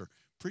minister.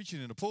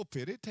 preaching in the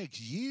pulpit, it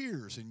takes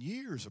years and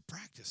years of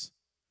practice.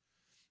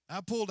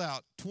 I pulled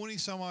out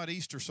 20-some-odd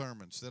Easter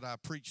sermons that I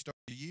preached over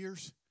the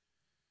years,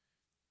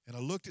 and I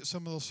looked at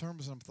some of those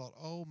sermons and I thought,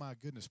 oh, my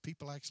goodness,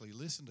 people actually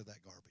listen to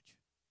that garbage.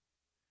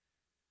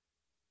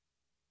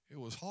 It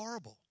was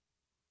horrible.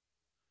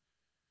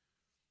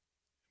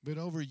 But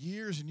over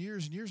years and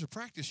years and years of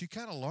practice, you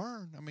kind of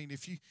learn. I mean,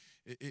 if you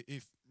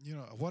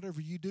know,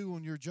 whatever you do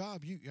on your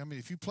job,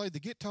 if you play the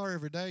guitar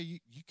every day,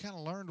 you kind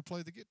of learn to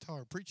play the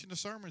guitar. Preaching the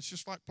sermon, it's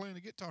just like playing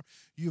the guitar.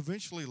 You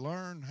eventually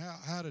learn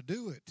how to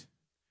do it.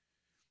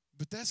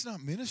 But that's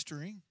not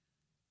ministering.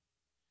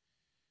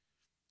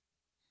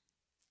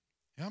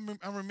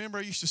 I remember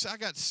I used to say,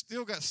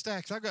 still got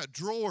stacks. I got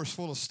drawers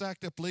full of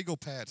stacked up legal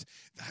pads.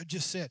 I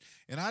just said,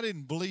 and I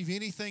didn't believe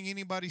anything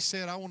anybody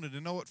said. I wanted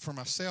to know it for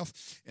myself.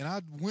 And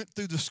I went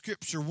through the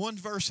scripture one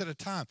verse at a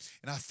time.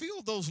 And I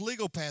filled those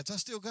legal pads. I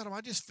still got them.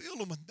 I just filled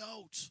them with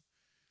notes.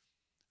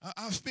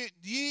 I've spent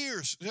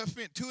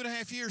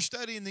 2.5 years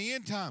studying the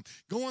end time,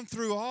 going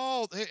through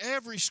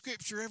every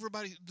scripture,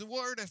 the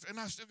word, and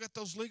I still got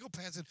those legal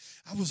pads. And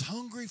I was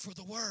hungry for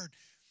the word.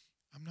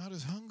 I'm not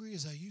as hungry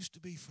as I used to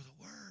be for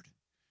the word.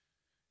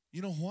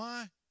 You know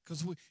why?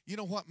 Because you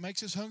know what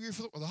makes us hungry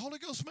for the word? The Holy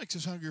Ghost makes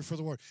us hungry for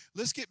the word.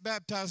 Let's get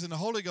baptized in the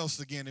Holy Ghost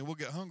again, and we'll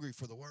get hungry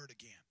for the word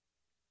again.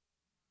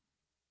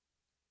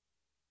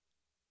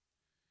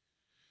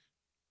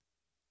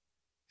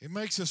 It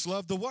makes us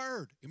love the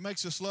word. It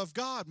makes us love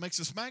God, makes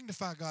us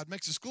magnify God,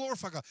 makes us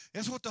glorify God.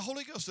 That's what the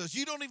Holy Ghost does.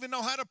 You don't even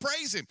know how to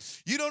praise him.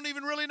 You don't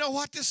even really know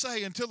what to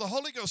say until the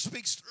Holy Ghost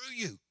speaks through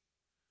you.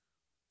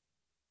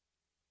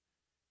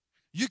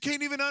 You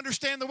can't even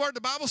understand the word.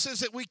 The Bible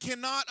says that we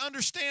cannot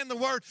understand the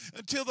word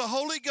until the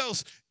Holy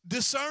Ghost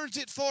discerns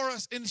it for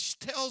us and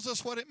tells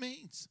us what it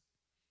means.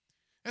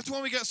 That's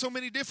why we got so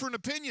many different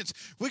opinions.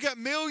 We got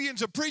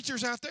millions of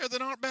preachers out there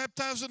that aren't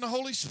baptized in the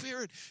Holy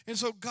Spirit. And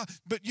so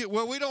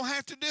we don't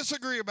have to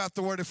disagree about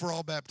the word if we're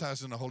all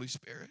baptized in the Holy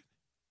Spirit.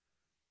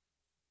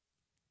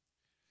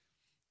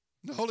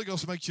 The Holy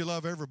Ghost makes you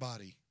love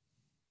everybody.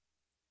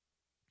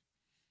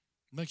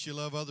 Makes you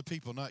love other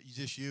people, not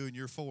just you and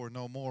your four,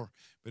 no more,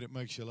 but it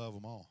makes you love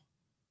them all.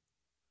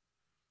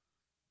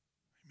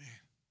 Amen.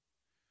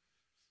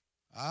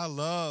 I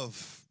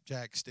love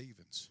Jack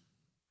Stevens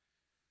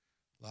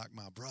like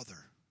my brother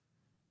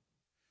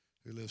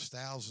who lives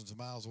thousands of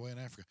miles away in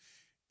Africa.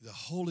 The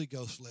Holy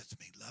Ghost lets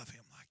me love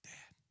him like that.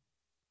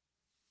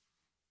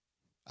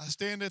 I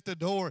stand at the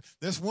door.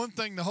 That's one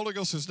thing the Holy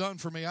Ghost has done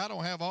for me. I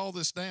don't have all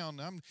this down.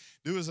 I'm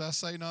do as I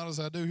say, not as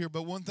I do here.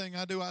 But one thing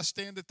I do, I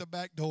stand at the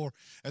back door,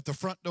 at the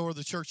front door of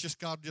the church.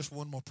 Just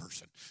one more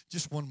person.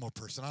 Just one more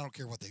person. I don't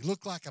care what they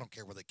look like. I don't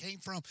care where they came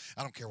from.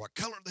 I don't care what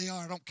color they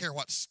are. I don't care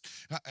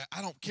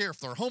I don't care if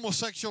they're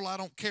homosexual. I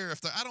don't care.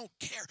 I don't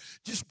care.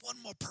 Just one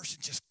more person.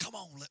 Just come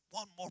on. Let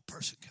one more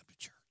person come to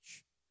church.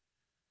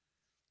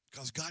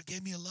 Because God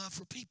gave me a love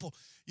for people.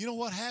 You know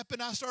what happened?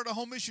 I started a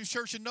home mission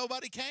church and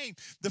nobody came.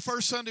 The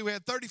first Sunday we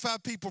had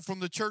 35 people from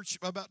the church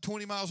about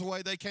 20 miles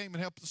away. They came and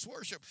helped us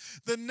worship.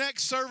 The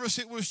next service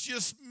it was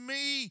just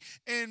me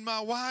and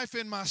my wife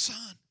and my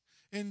son.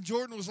 And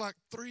Jordan was like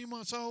 3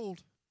 months old.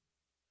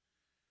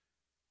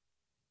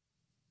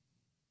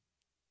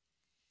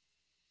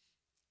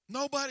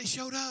 Nobody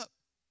showed up.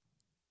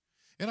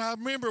 And I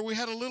remember we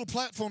had a little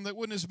platform that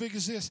wasn't as big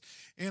as this.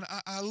 And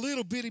a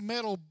little bitty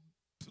metal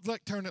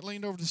lectern that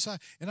leaned over to the side,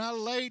 and I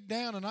laid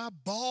down and I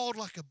bawled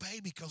like a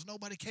baby because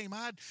nobody came.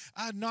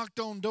 I'd knocked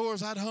on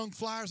doors, I'd hung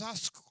flyers, I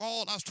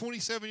squalled. I was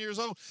 27 years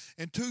old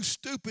and too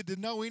stupid to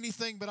know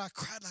anything, but I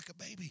cried like a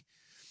baby.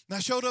 And I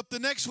showed up the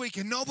next week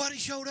and nobody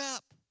showed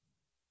up.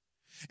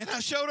 And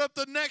I showed up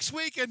the next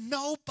week and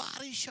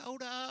nobody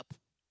showed up.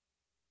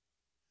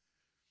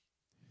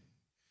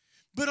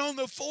 But on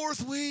the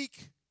fourth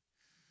week,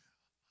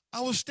 I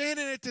was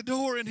standing at the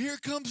door and here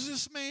comes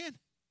this man.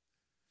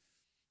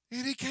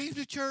 And he came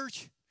to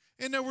church,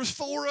 and there was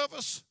 4 of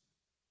us.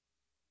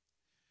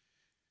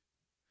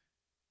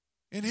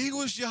 And he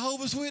was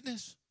Jehovah's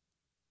Witness.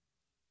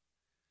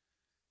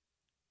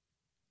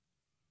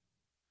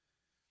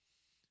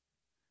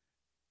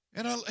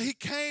 And he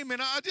came,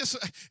 and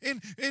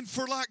and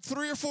for like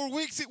 3 or 4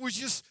 weeks, it was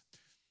just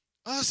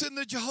us and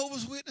the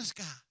Jehovah's Witness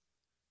guy.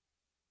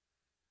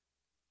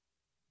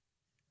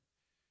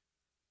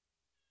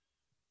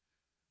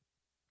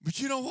 But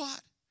you know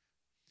what?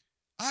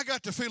 I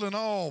got to feeling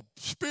all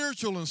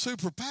spiritual and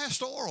super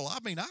pastoral. I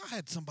mean, I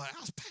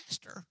was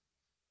pastor.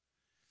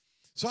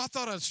 So I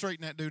thought I'd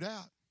straighten that dude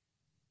out.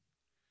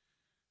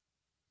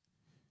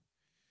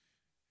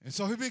 And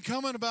so he'd been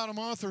coming about a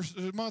month or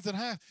a month and a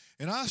half.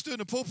 And I stood in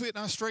the pulpit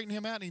and I straightened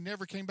him out and he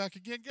never came back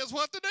again. Guess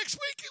what? The next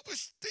week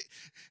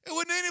it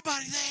wasn't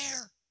anybody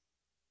there.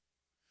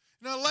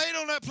 And I laid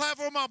on that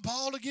platform, I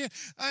bawled again.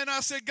 And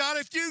I said, God,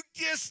 if you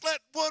just let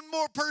one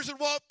more person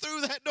walk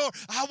through that door,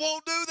 I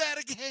won't do that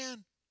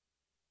again.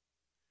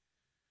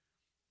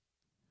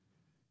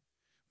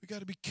 We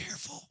got to be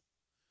careful.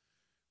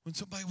 When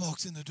somebody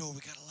walks in the door, we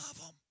got to love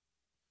them.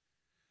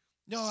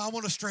 No, I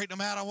want to straighten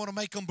them out. I want to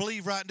make them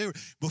believe right and do it.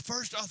 But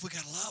first off, we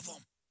got to love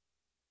them.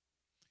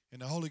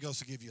 And the Holy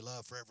Ghost will give you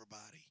love for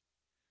everybody.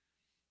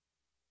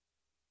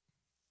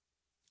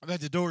 I've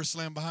had the doors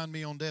slammed behind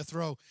me on death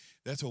row.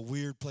 That's a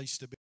weird place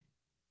to be.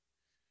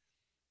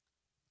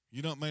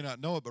 You may not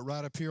know it, but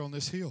right up here on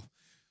this hill,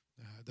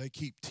 they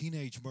keep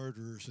teenage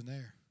murderers in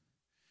there.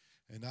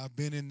 And I've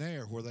been in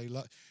there where they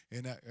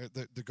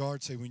the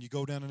guards say, when you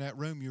go down in that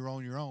room, you're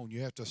on your own.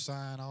 You have to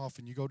sign off,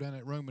 and you go down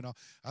that room. And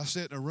I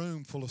sat in a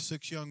room full of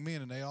 6 young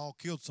men, and they all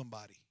killed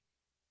somebody.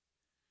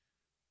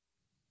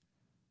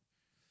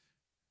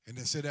 And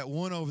they said that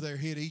one over there,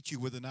 he'd eat you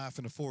with a knife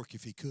and a fork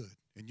if he could.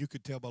 And you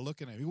could tell by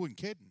looking at him. He wasn't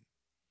kidding.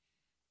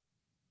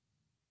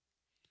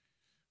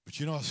 But,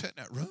 I sat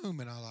in that room,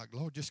 and I like,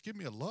 Lord, just give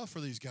me a love for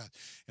these guys.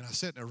 And I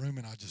sat in that room,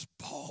 and I just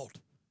bawled.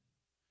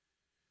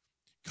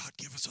 God,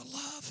 give us a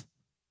love.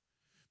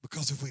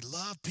 Because if we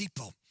love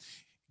people,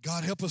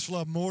 God, help us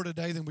love more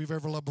today than we've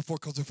ever loved before.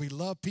 Because if we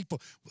love people,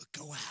 we'll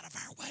go out of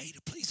our way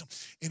to please them.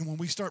 And when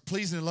we start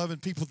pleasing and loving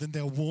people, then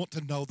they'll want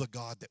to know the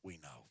God that we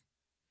know.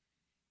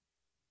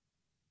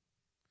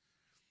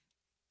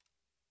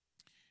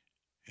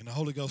 And the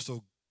Holy Ghost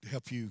will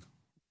help you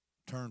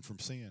turn from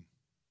sin.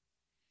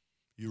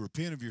 You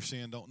repent of your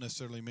sin don't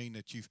necessarily mean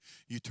that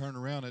you turn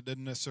around. It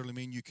doesn't necessarily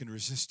mean you can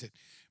resist it.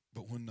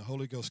 But when the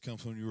Holy Ghost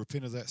comes, when you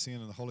repent of that sin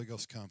and the Holy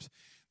Ghost comes,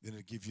 then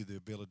it gives you the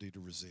ability to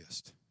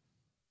resist.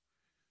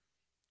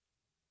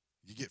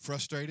 You get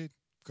frustrated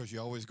because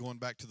you're always going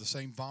back to the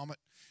same vomit.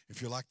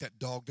 If you're like that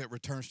dog that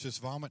returns to its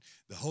vomit,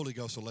 the Holy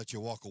Ghost will let you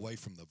walk away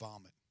from the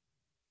vomit.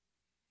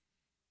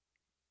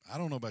 I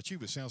don't know about you,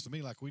 but it sounds to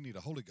me like we need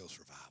a Holy Ghost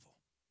revival.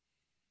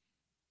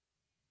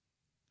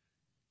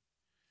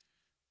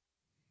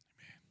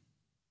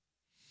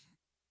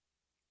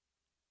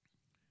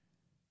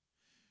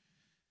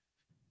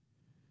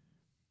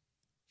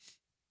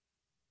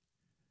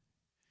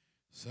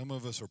 Some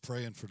of us are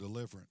praying for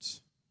deliverance.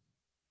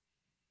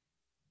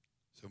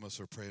 Some of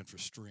us are praying for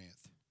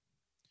strength.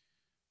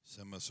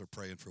 Some of us are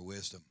praying for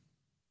wisdom.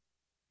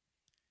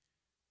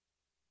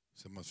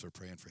 Some of us are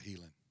praying for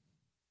healing.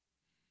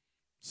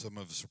 Some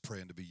of us are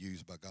praying to be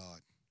used by God.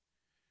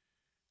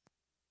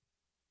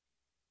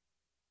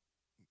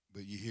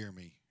 But you hear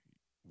me,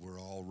 we're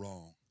all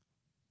wrong.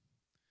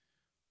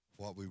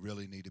 What we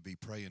really need to be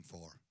praying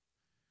for,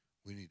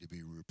 we need to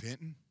be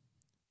repenting.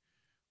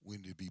 We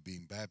need to be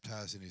being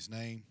baptized in His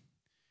name,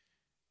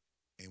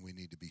 and we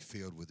need to be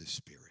filled with His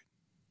Spirit.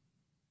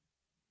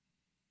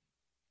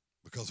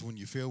 Because when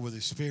you're filled with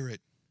His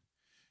Spirit,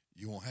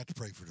 you won't have to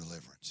pray for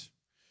deliverance.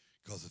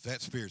 Because if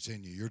that Spirit's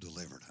in you, you're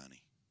delivered,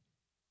 honey.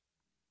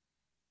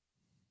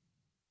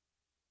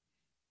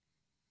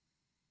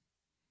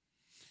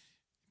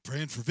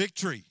 Praying for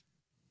victory.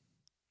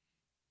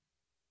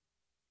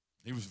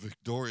 He was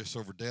victorious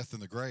over death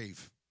and the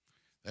grave.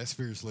 That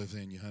Spirit lives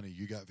in you, honey.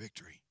 You got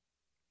victory.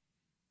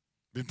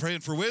 Been praying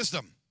for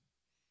wisdom.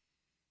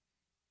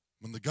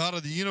 When the God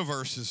of the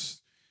universe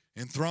is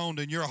enthroned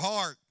in your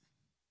heart,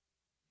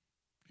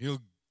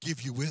 He'll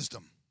give you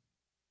wisdom.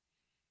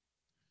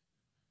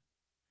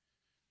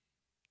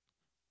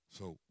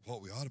 So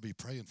what we ought to be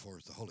praying for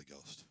is the Holy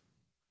Ghost.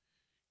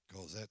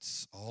 Because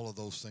that's all of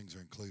those things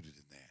are included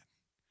in that.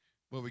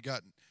 Well, we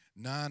got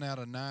 9 out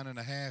of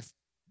 9.5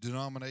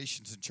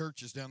 denominations and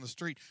churches down the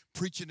street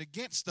preaching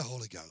against the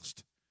Holy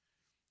Ghost.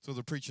 So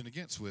they're preaching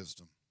against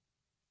wisdom.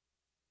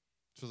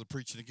 So they're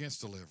preaching against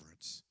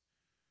deliverance.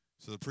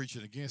 So they're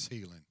preaching against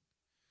healing.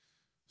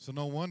 So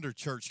no wonder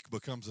church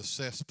becomes a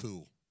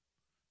cesspool.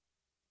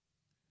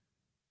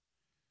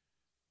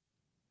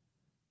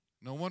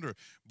 No wonder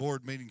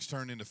board meetings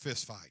turn into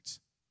fist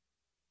fights.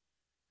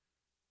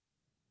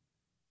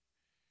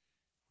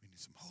 We need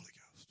some Holy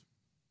Ghost.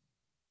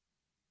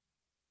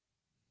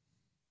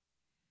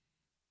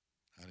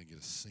 I didn't get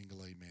a single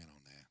amen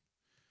on that.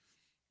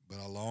 But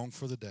I long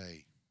for the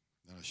day,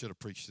 and I should have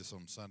preached this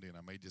on Sunday, and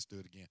I may just do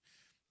it again.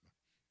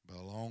 But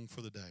I long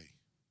for the day.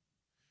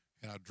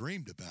 And I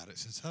dreamed about it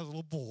since I was a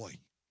little boy.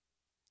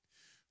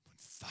 When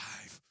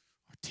 5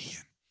 or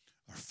 10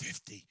 or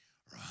 50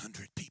 or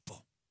 100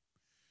 people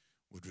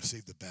would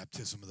receive the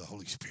baptism of the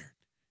Holy Spirit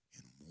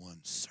in one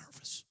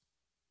service.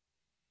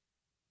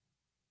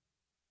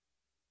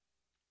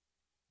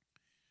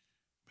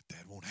 But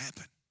that won't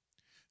happen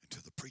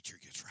until the preacher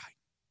gets right.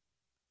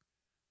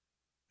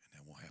 And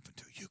that won't happen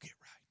until you get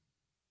right.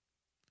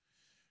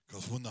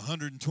 Because when the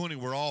 120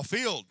 were all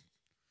filled,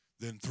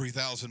 then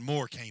 3,000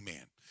 more came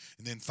in,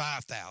 and then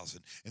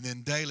 5,000, and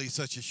then daily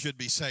such as should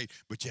be saved.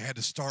 But you had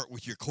to start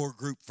with your core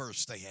group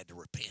first. They had to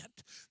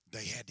repent.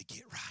 They had to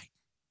get right.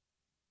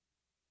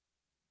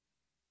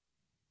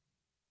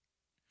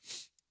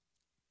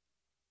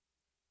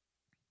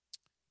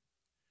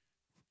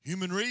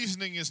 Human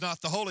reasoning is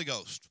not the Holy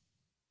Ghost.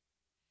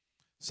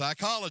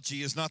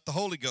 Psychology is not the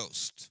Holy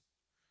Ghost.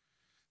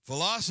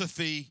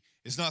 Philosophy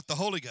is not the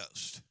Holy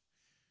Ghost.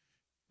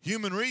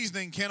 Human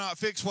reasoning cannot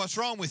fix what's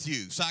wrong with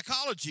you.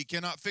 Psychology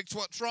cannot fix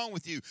what's wrong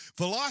with you.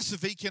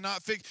 Philosophy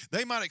cannot fix.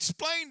 They might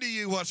explain to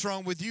you what's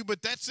wrong with you,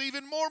 but that's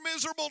even more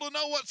miserable to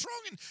know what's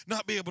wrong and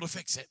not be able to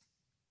fix it.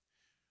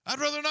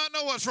 I'd rather not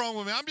know what's wrong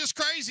with me. I'm just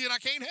crazy and I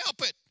can't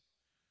help it.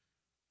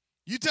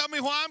 You tell me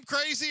why I'm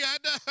crazy,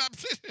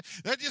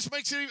 that just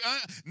makes it,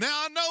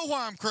 now I know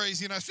why I'm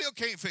crazy and I still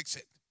can't fix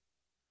it.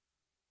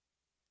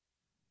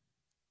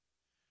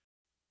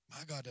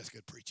 My God, that's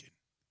good preaching.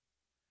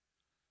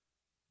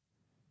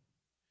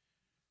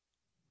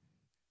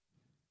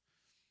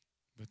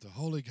 But the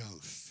Holy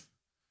Ghost,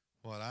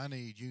 what I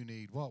need, you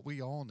need, what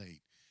we all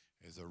need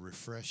is a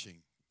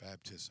refreshing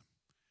baptism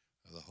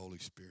of the Holy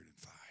Spirit and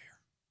fire.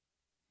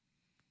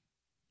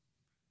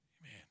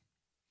 Amen.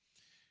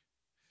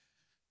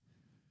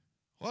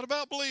 What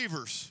about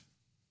believers?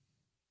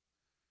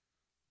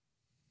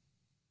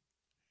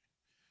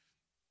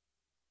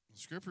 The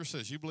Scripture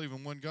says you believe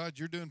in one God,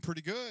 you're doing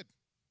pretty good.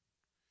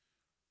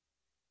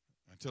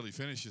 Until he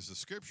finishes the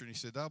Scripture, and he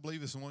said, thou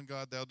believest in one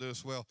God, thou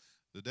doest well.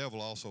 The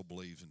devil also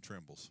believes and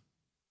trembles.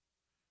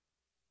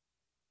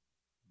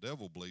 The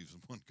devil believes in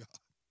one God.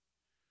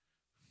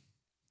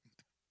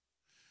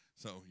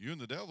 So you and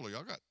the devil,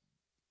 y'all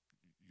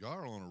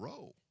are on a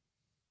roll.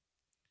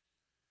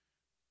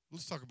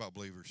 Let's talk about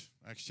believers.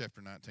 Acts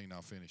chapter 19,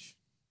 I'll finish.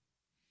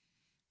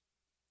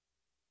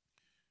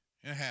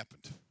 It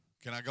happened.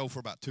 Can I go for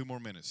about 2 more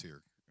minutes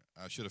here?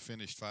 I should have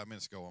finished 5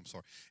 minutes ago. I'm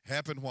sorry. It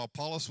happened while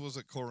Apollos was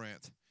at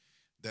Corinth,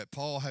 that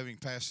Paul, having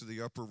passed through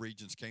the upper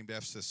regions, came to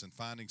Ephesus, and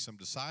finding some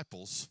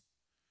disciples,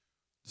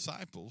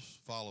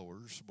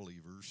 followers,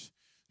 believers,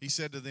 he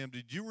said to them,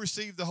 did you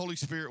receive the Holy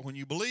Spirit when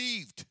you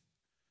believed?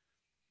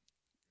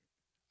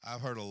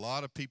 I've heard a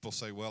lot of people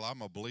say, well,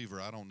 I'm a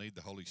believer, I don't need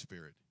the Holy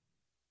Spirit.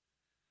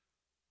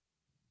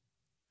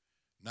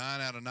 9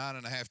 out of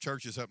 9.5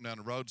 churches up and down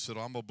the road said,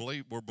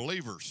 we're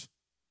believers.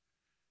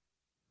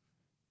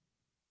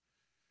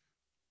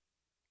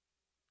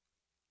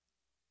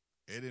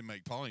 It didn't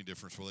make Paul any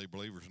difference whether they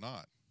believers or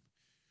not.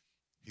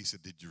 He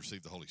said, did you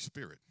receive the Holy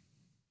Spirit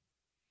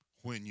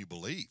when you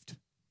believed?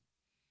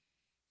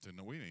 I said,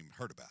 no, we didn't even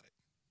heard about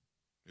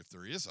it, if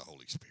there is a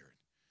Holy Spirit.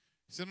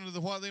 He said, unto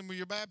the why then were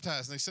you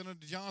baptized? And they said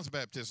unto John's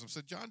baptism.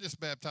 Said, John just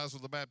baptized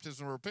with the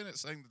baptism of repentance,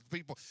 saying that the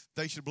people,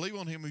 they should believe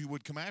on him who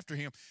would come after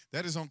him.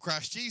 That is on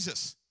Christ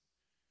Jesus.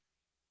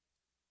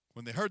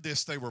 When they heard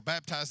this, they were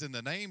baptized in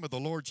the name of the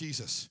Lord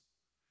Jesus.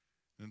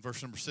 And in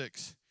verse number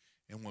 6,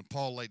 and when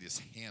Paul laid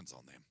his hands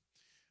on them,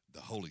 the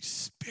Holy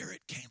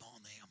Spirit came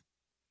on them,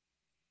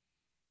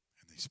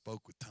 and they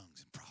spoke with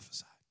tongues and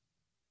prophesied.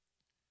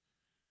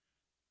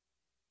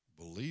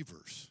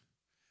 Believers,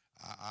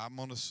 I'm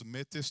going to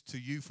submit this to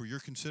you for your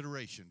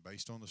consideration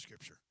based on the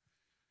Scripture.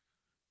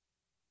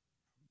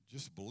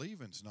 Just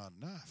believing's not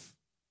enough.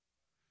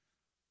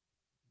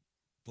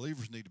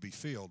 Believers need to be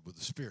filled with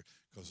the Spirit,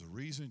 because the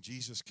reason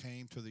Jesus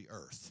came to the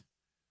earth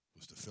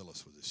was to fill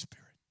us with His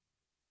Spirit.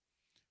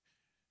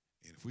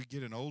 And if we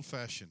get an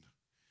old-fashioned,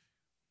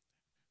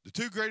 the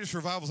 2 greatest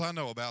revivals I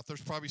know about,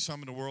 there's probably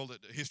some in the world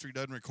that history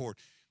doesn't record,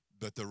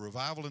 but the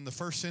revival in the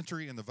first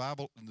century and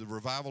the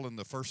revival in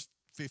the first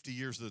 50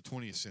 years of the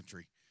 20th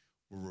century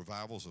were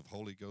revivals of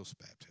Holy Ghost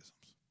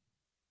baptisms.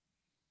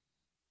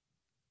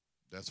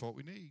 That's what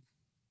we need.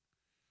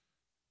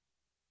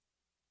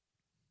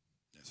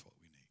 That's what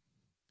we need.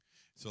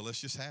 So let's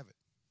just have it.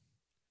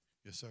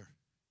 Yes, sir.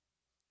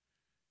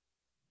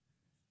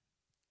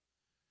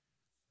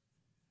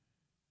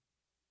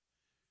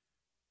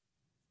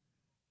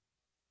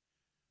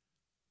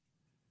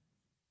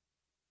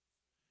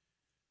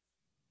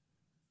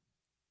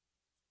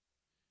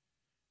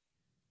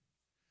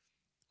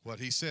 What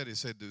he said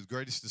the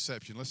greatest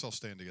deception, let's all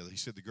stand together. He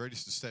said the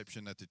greatest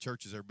deception that the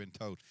church has ever been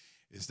told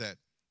is that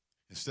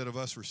instead of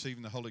us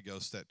receiving the Holy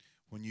Ghost, that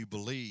when you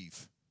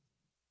believe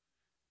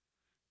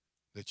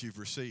that you've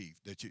received,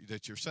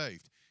 that you're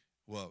saved,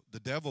 well, the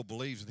devil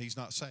believes and he's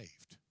not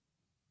saved.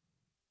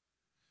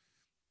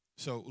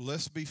 So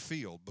let's be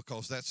filled,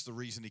 because that's the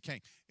reason he came.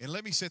 And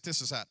let me set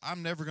this aside.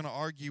 I'm never going to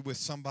argue with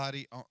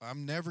somebody.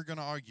 I'm never going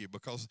to argue,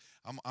 because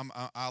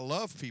I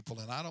love people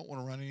and I don't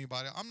want to run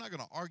anybody. I'm not going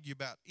to argue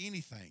about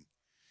anything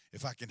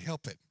if I can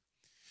help it.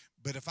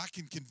 But if I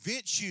can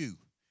convince you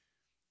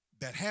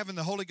that having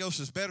the Holy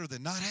Ghost is better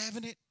than not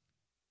having it,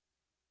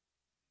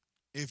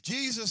 if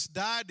Jesus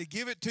died to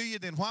give it to you,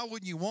 then why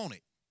wouldn't you want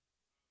it?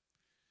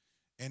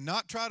 And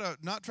not try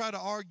to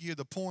argue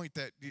the point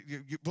that,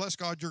 bless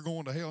God, you're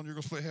going to hell and you're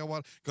going to split hell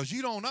wide, because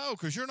you don't know,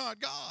 because you're not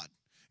God.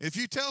 If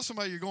you tell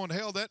somebody you're going to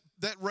hell,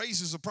 that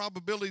raises the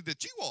probability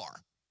that you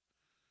are.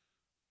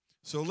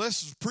 So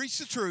let's preach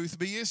the truth,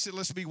 be instant,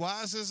 let's be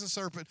wise as a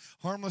serpent,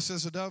 harmless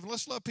as a dove, and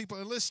let's love people,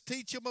 and let's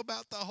teach them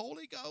about the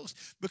Holy Ghost,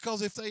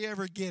 because if they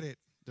ever get it,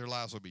 their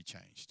lives will be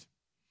changed.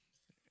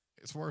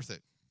 It's worth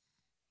it.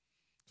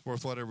 It's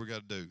worth whatever we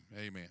got to do.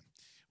 Amen.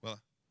 Well,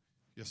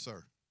 yes,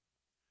 sir.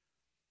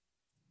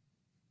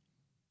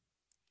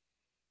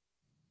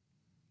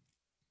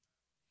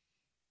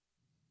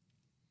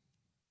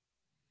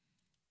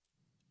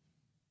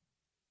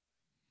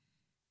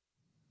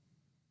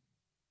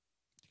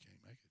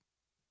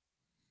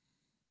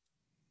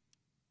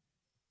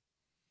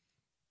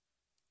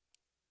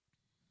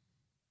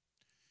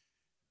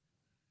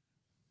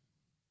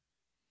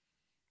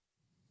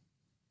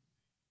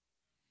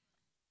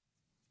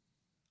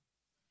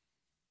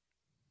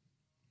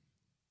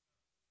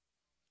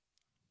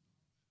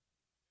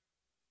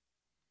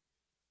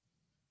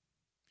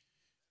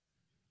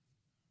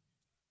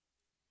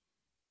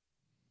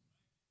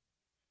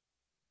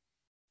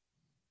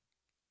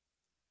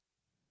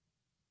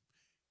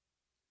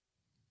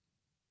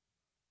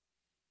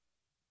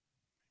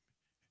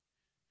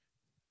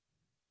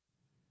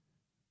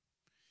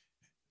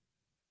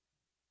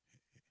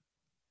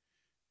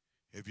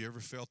 Have you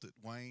ever felt it,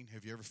 Wayne?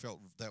 Have you ever felt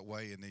that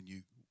way, and then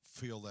you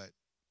feel that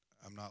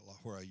I'm not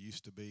where I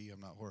used to be? I'm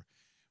not where,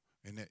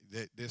 and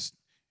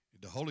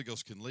the Holy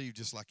Ghost can leave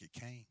just like it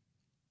came.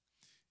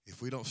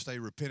 If we don't stay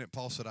repentant,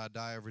 Paul said, I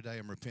die every day.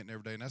 I'm repenting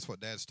every day, and that's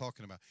what Dad's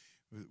talking about.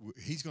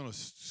 He's going to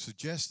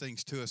suggest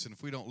things to us, and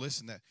if we don't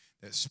listen, that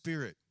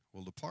spirit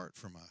will depart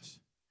from us.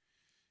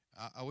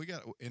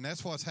 And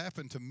that's what's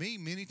happened to me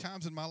many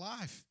times in my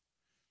life.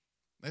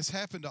 That's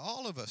happened to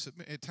all of us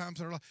at times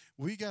in our life.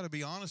 We got to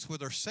be honest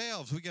with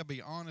ourselves. We got to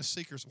be honest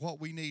seekers of what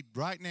we need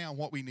right now, and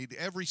what we need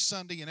every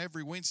Sunday and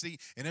every Wednesday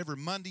and every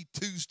Monday,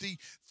 Tuesday,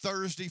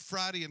 Thursday,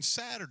 Friday, and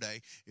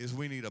Saturday is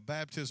we need a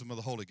baptism of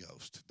the Holy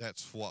Ghost.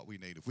 That's what we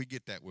need. If we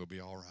get that, we'll be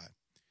all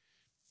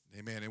right.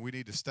 Amen. And we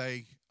need to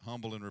stay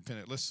humble and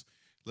repentant.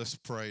 Let's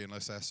pray and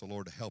let's ask the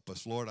Lord to help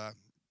us. Lord,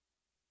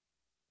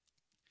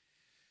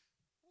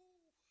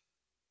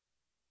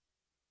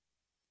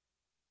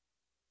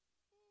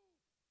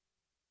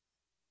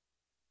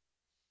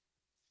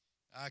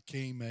 I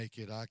can't make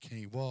it. I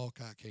can't walk.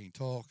 I can't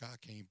talk. I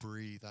can't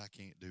breathe. I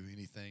can't do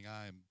anything.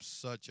 I am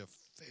such a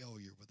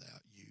failure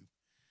without you.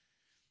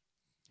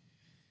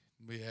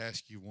 We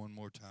ask you one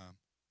more time,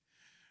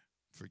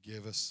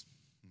 forgive us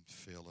and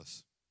fill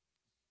us.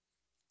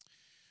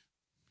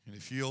 And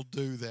if you'll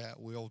do that,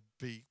 we'll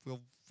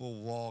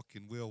walk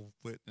and we'll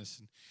witness.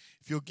 And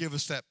if you'll give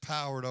us that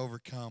power to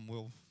overcome,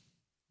 we'll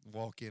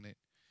walk in it.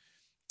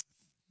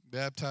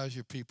 Baptize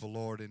your people,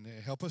 Lord, and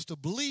help us to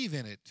believe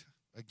in it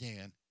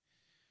again.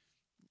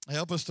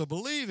 Help us to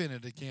believe in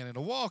it again and to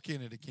walk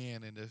in it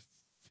again. And to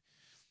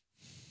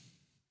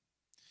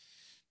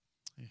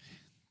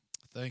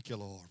thank you,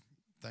 Lord.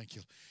 Thank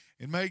you.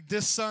 And make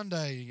this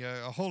Sunday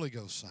a Holy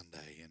Ghost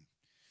Sunday.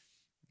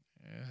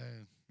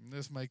 And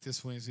let's make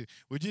this Wednesday.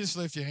 Would you just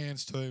lift your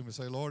hands to him and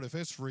say, Lord, if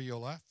it's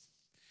real,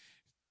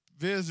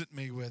 visit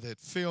me with it.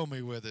 Fill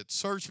me with it.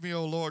 Search me,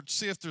 O Lord.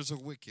 See if there's a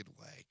wicked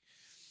way.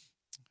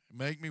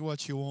 Make me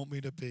what you want me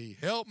to be.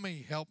 Help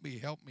me, help me,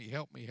 help me,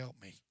 help me, help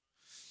me.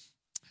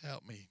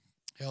 Help me,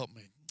 help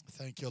me.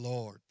 Thank you,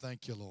 Lord.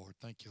 Thank you, Lord.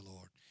 Thank you,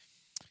 Lord.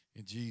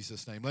 In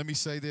Jesus' name. Let me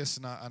say this,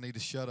 and I need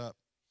to shut up.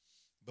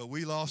 But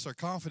we lost our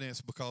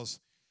confidence because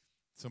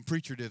some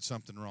preacher did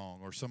something wrong,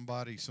 or some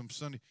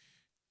Sunday.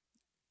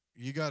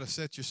 You got to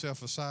set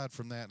yourself aside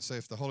from that and say,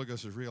 if the Holy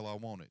Ghost is real, I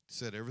want it.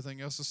 Set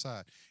everything else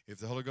aside. If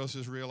the Holy Ghost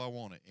is real, I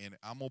want it. And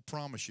I'm going to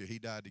promise you, he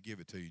died to give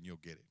it to you, and you'll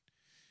get it.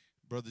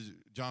 Brother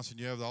Johnson,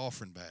 you have the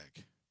offering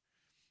bag.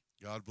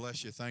 God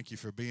bless you. Thank you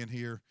for being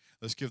here.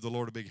 Let's give the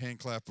Lord a big hand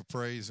clap of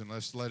praise, and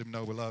let's let him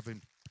know we love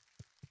him.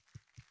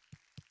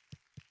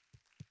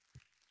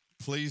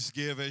 Please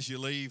give as you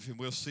leave, and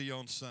we'll see you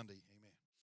on Sunday.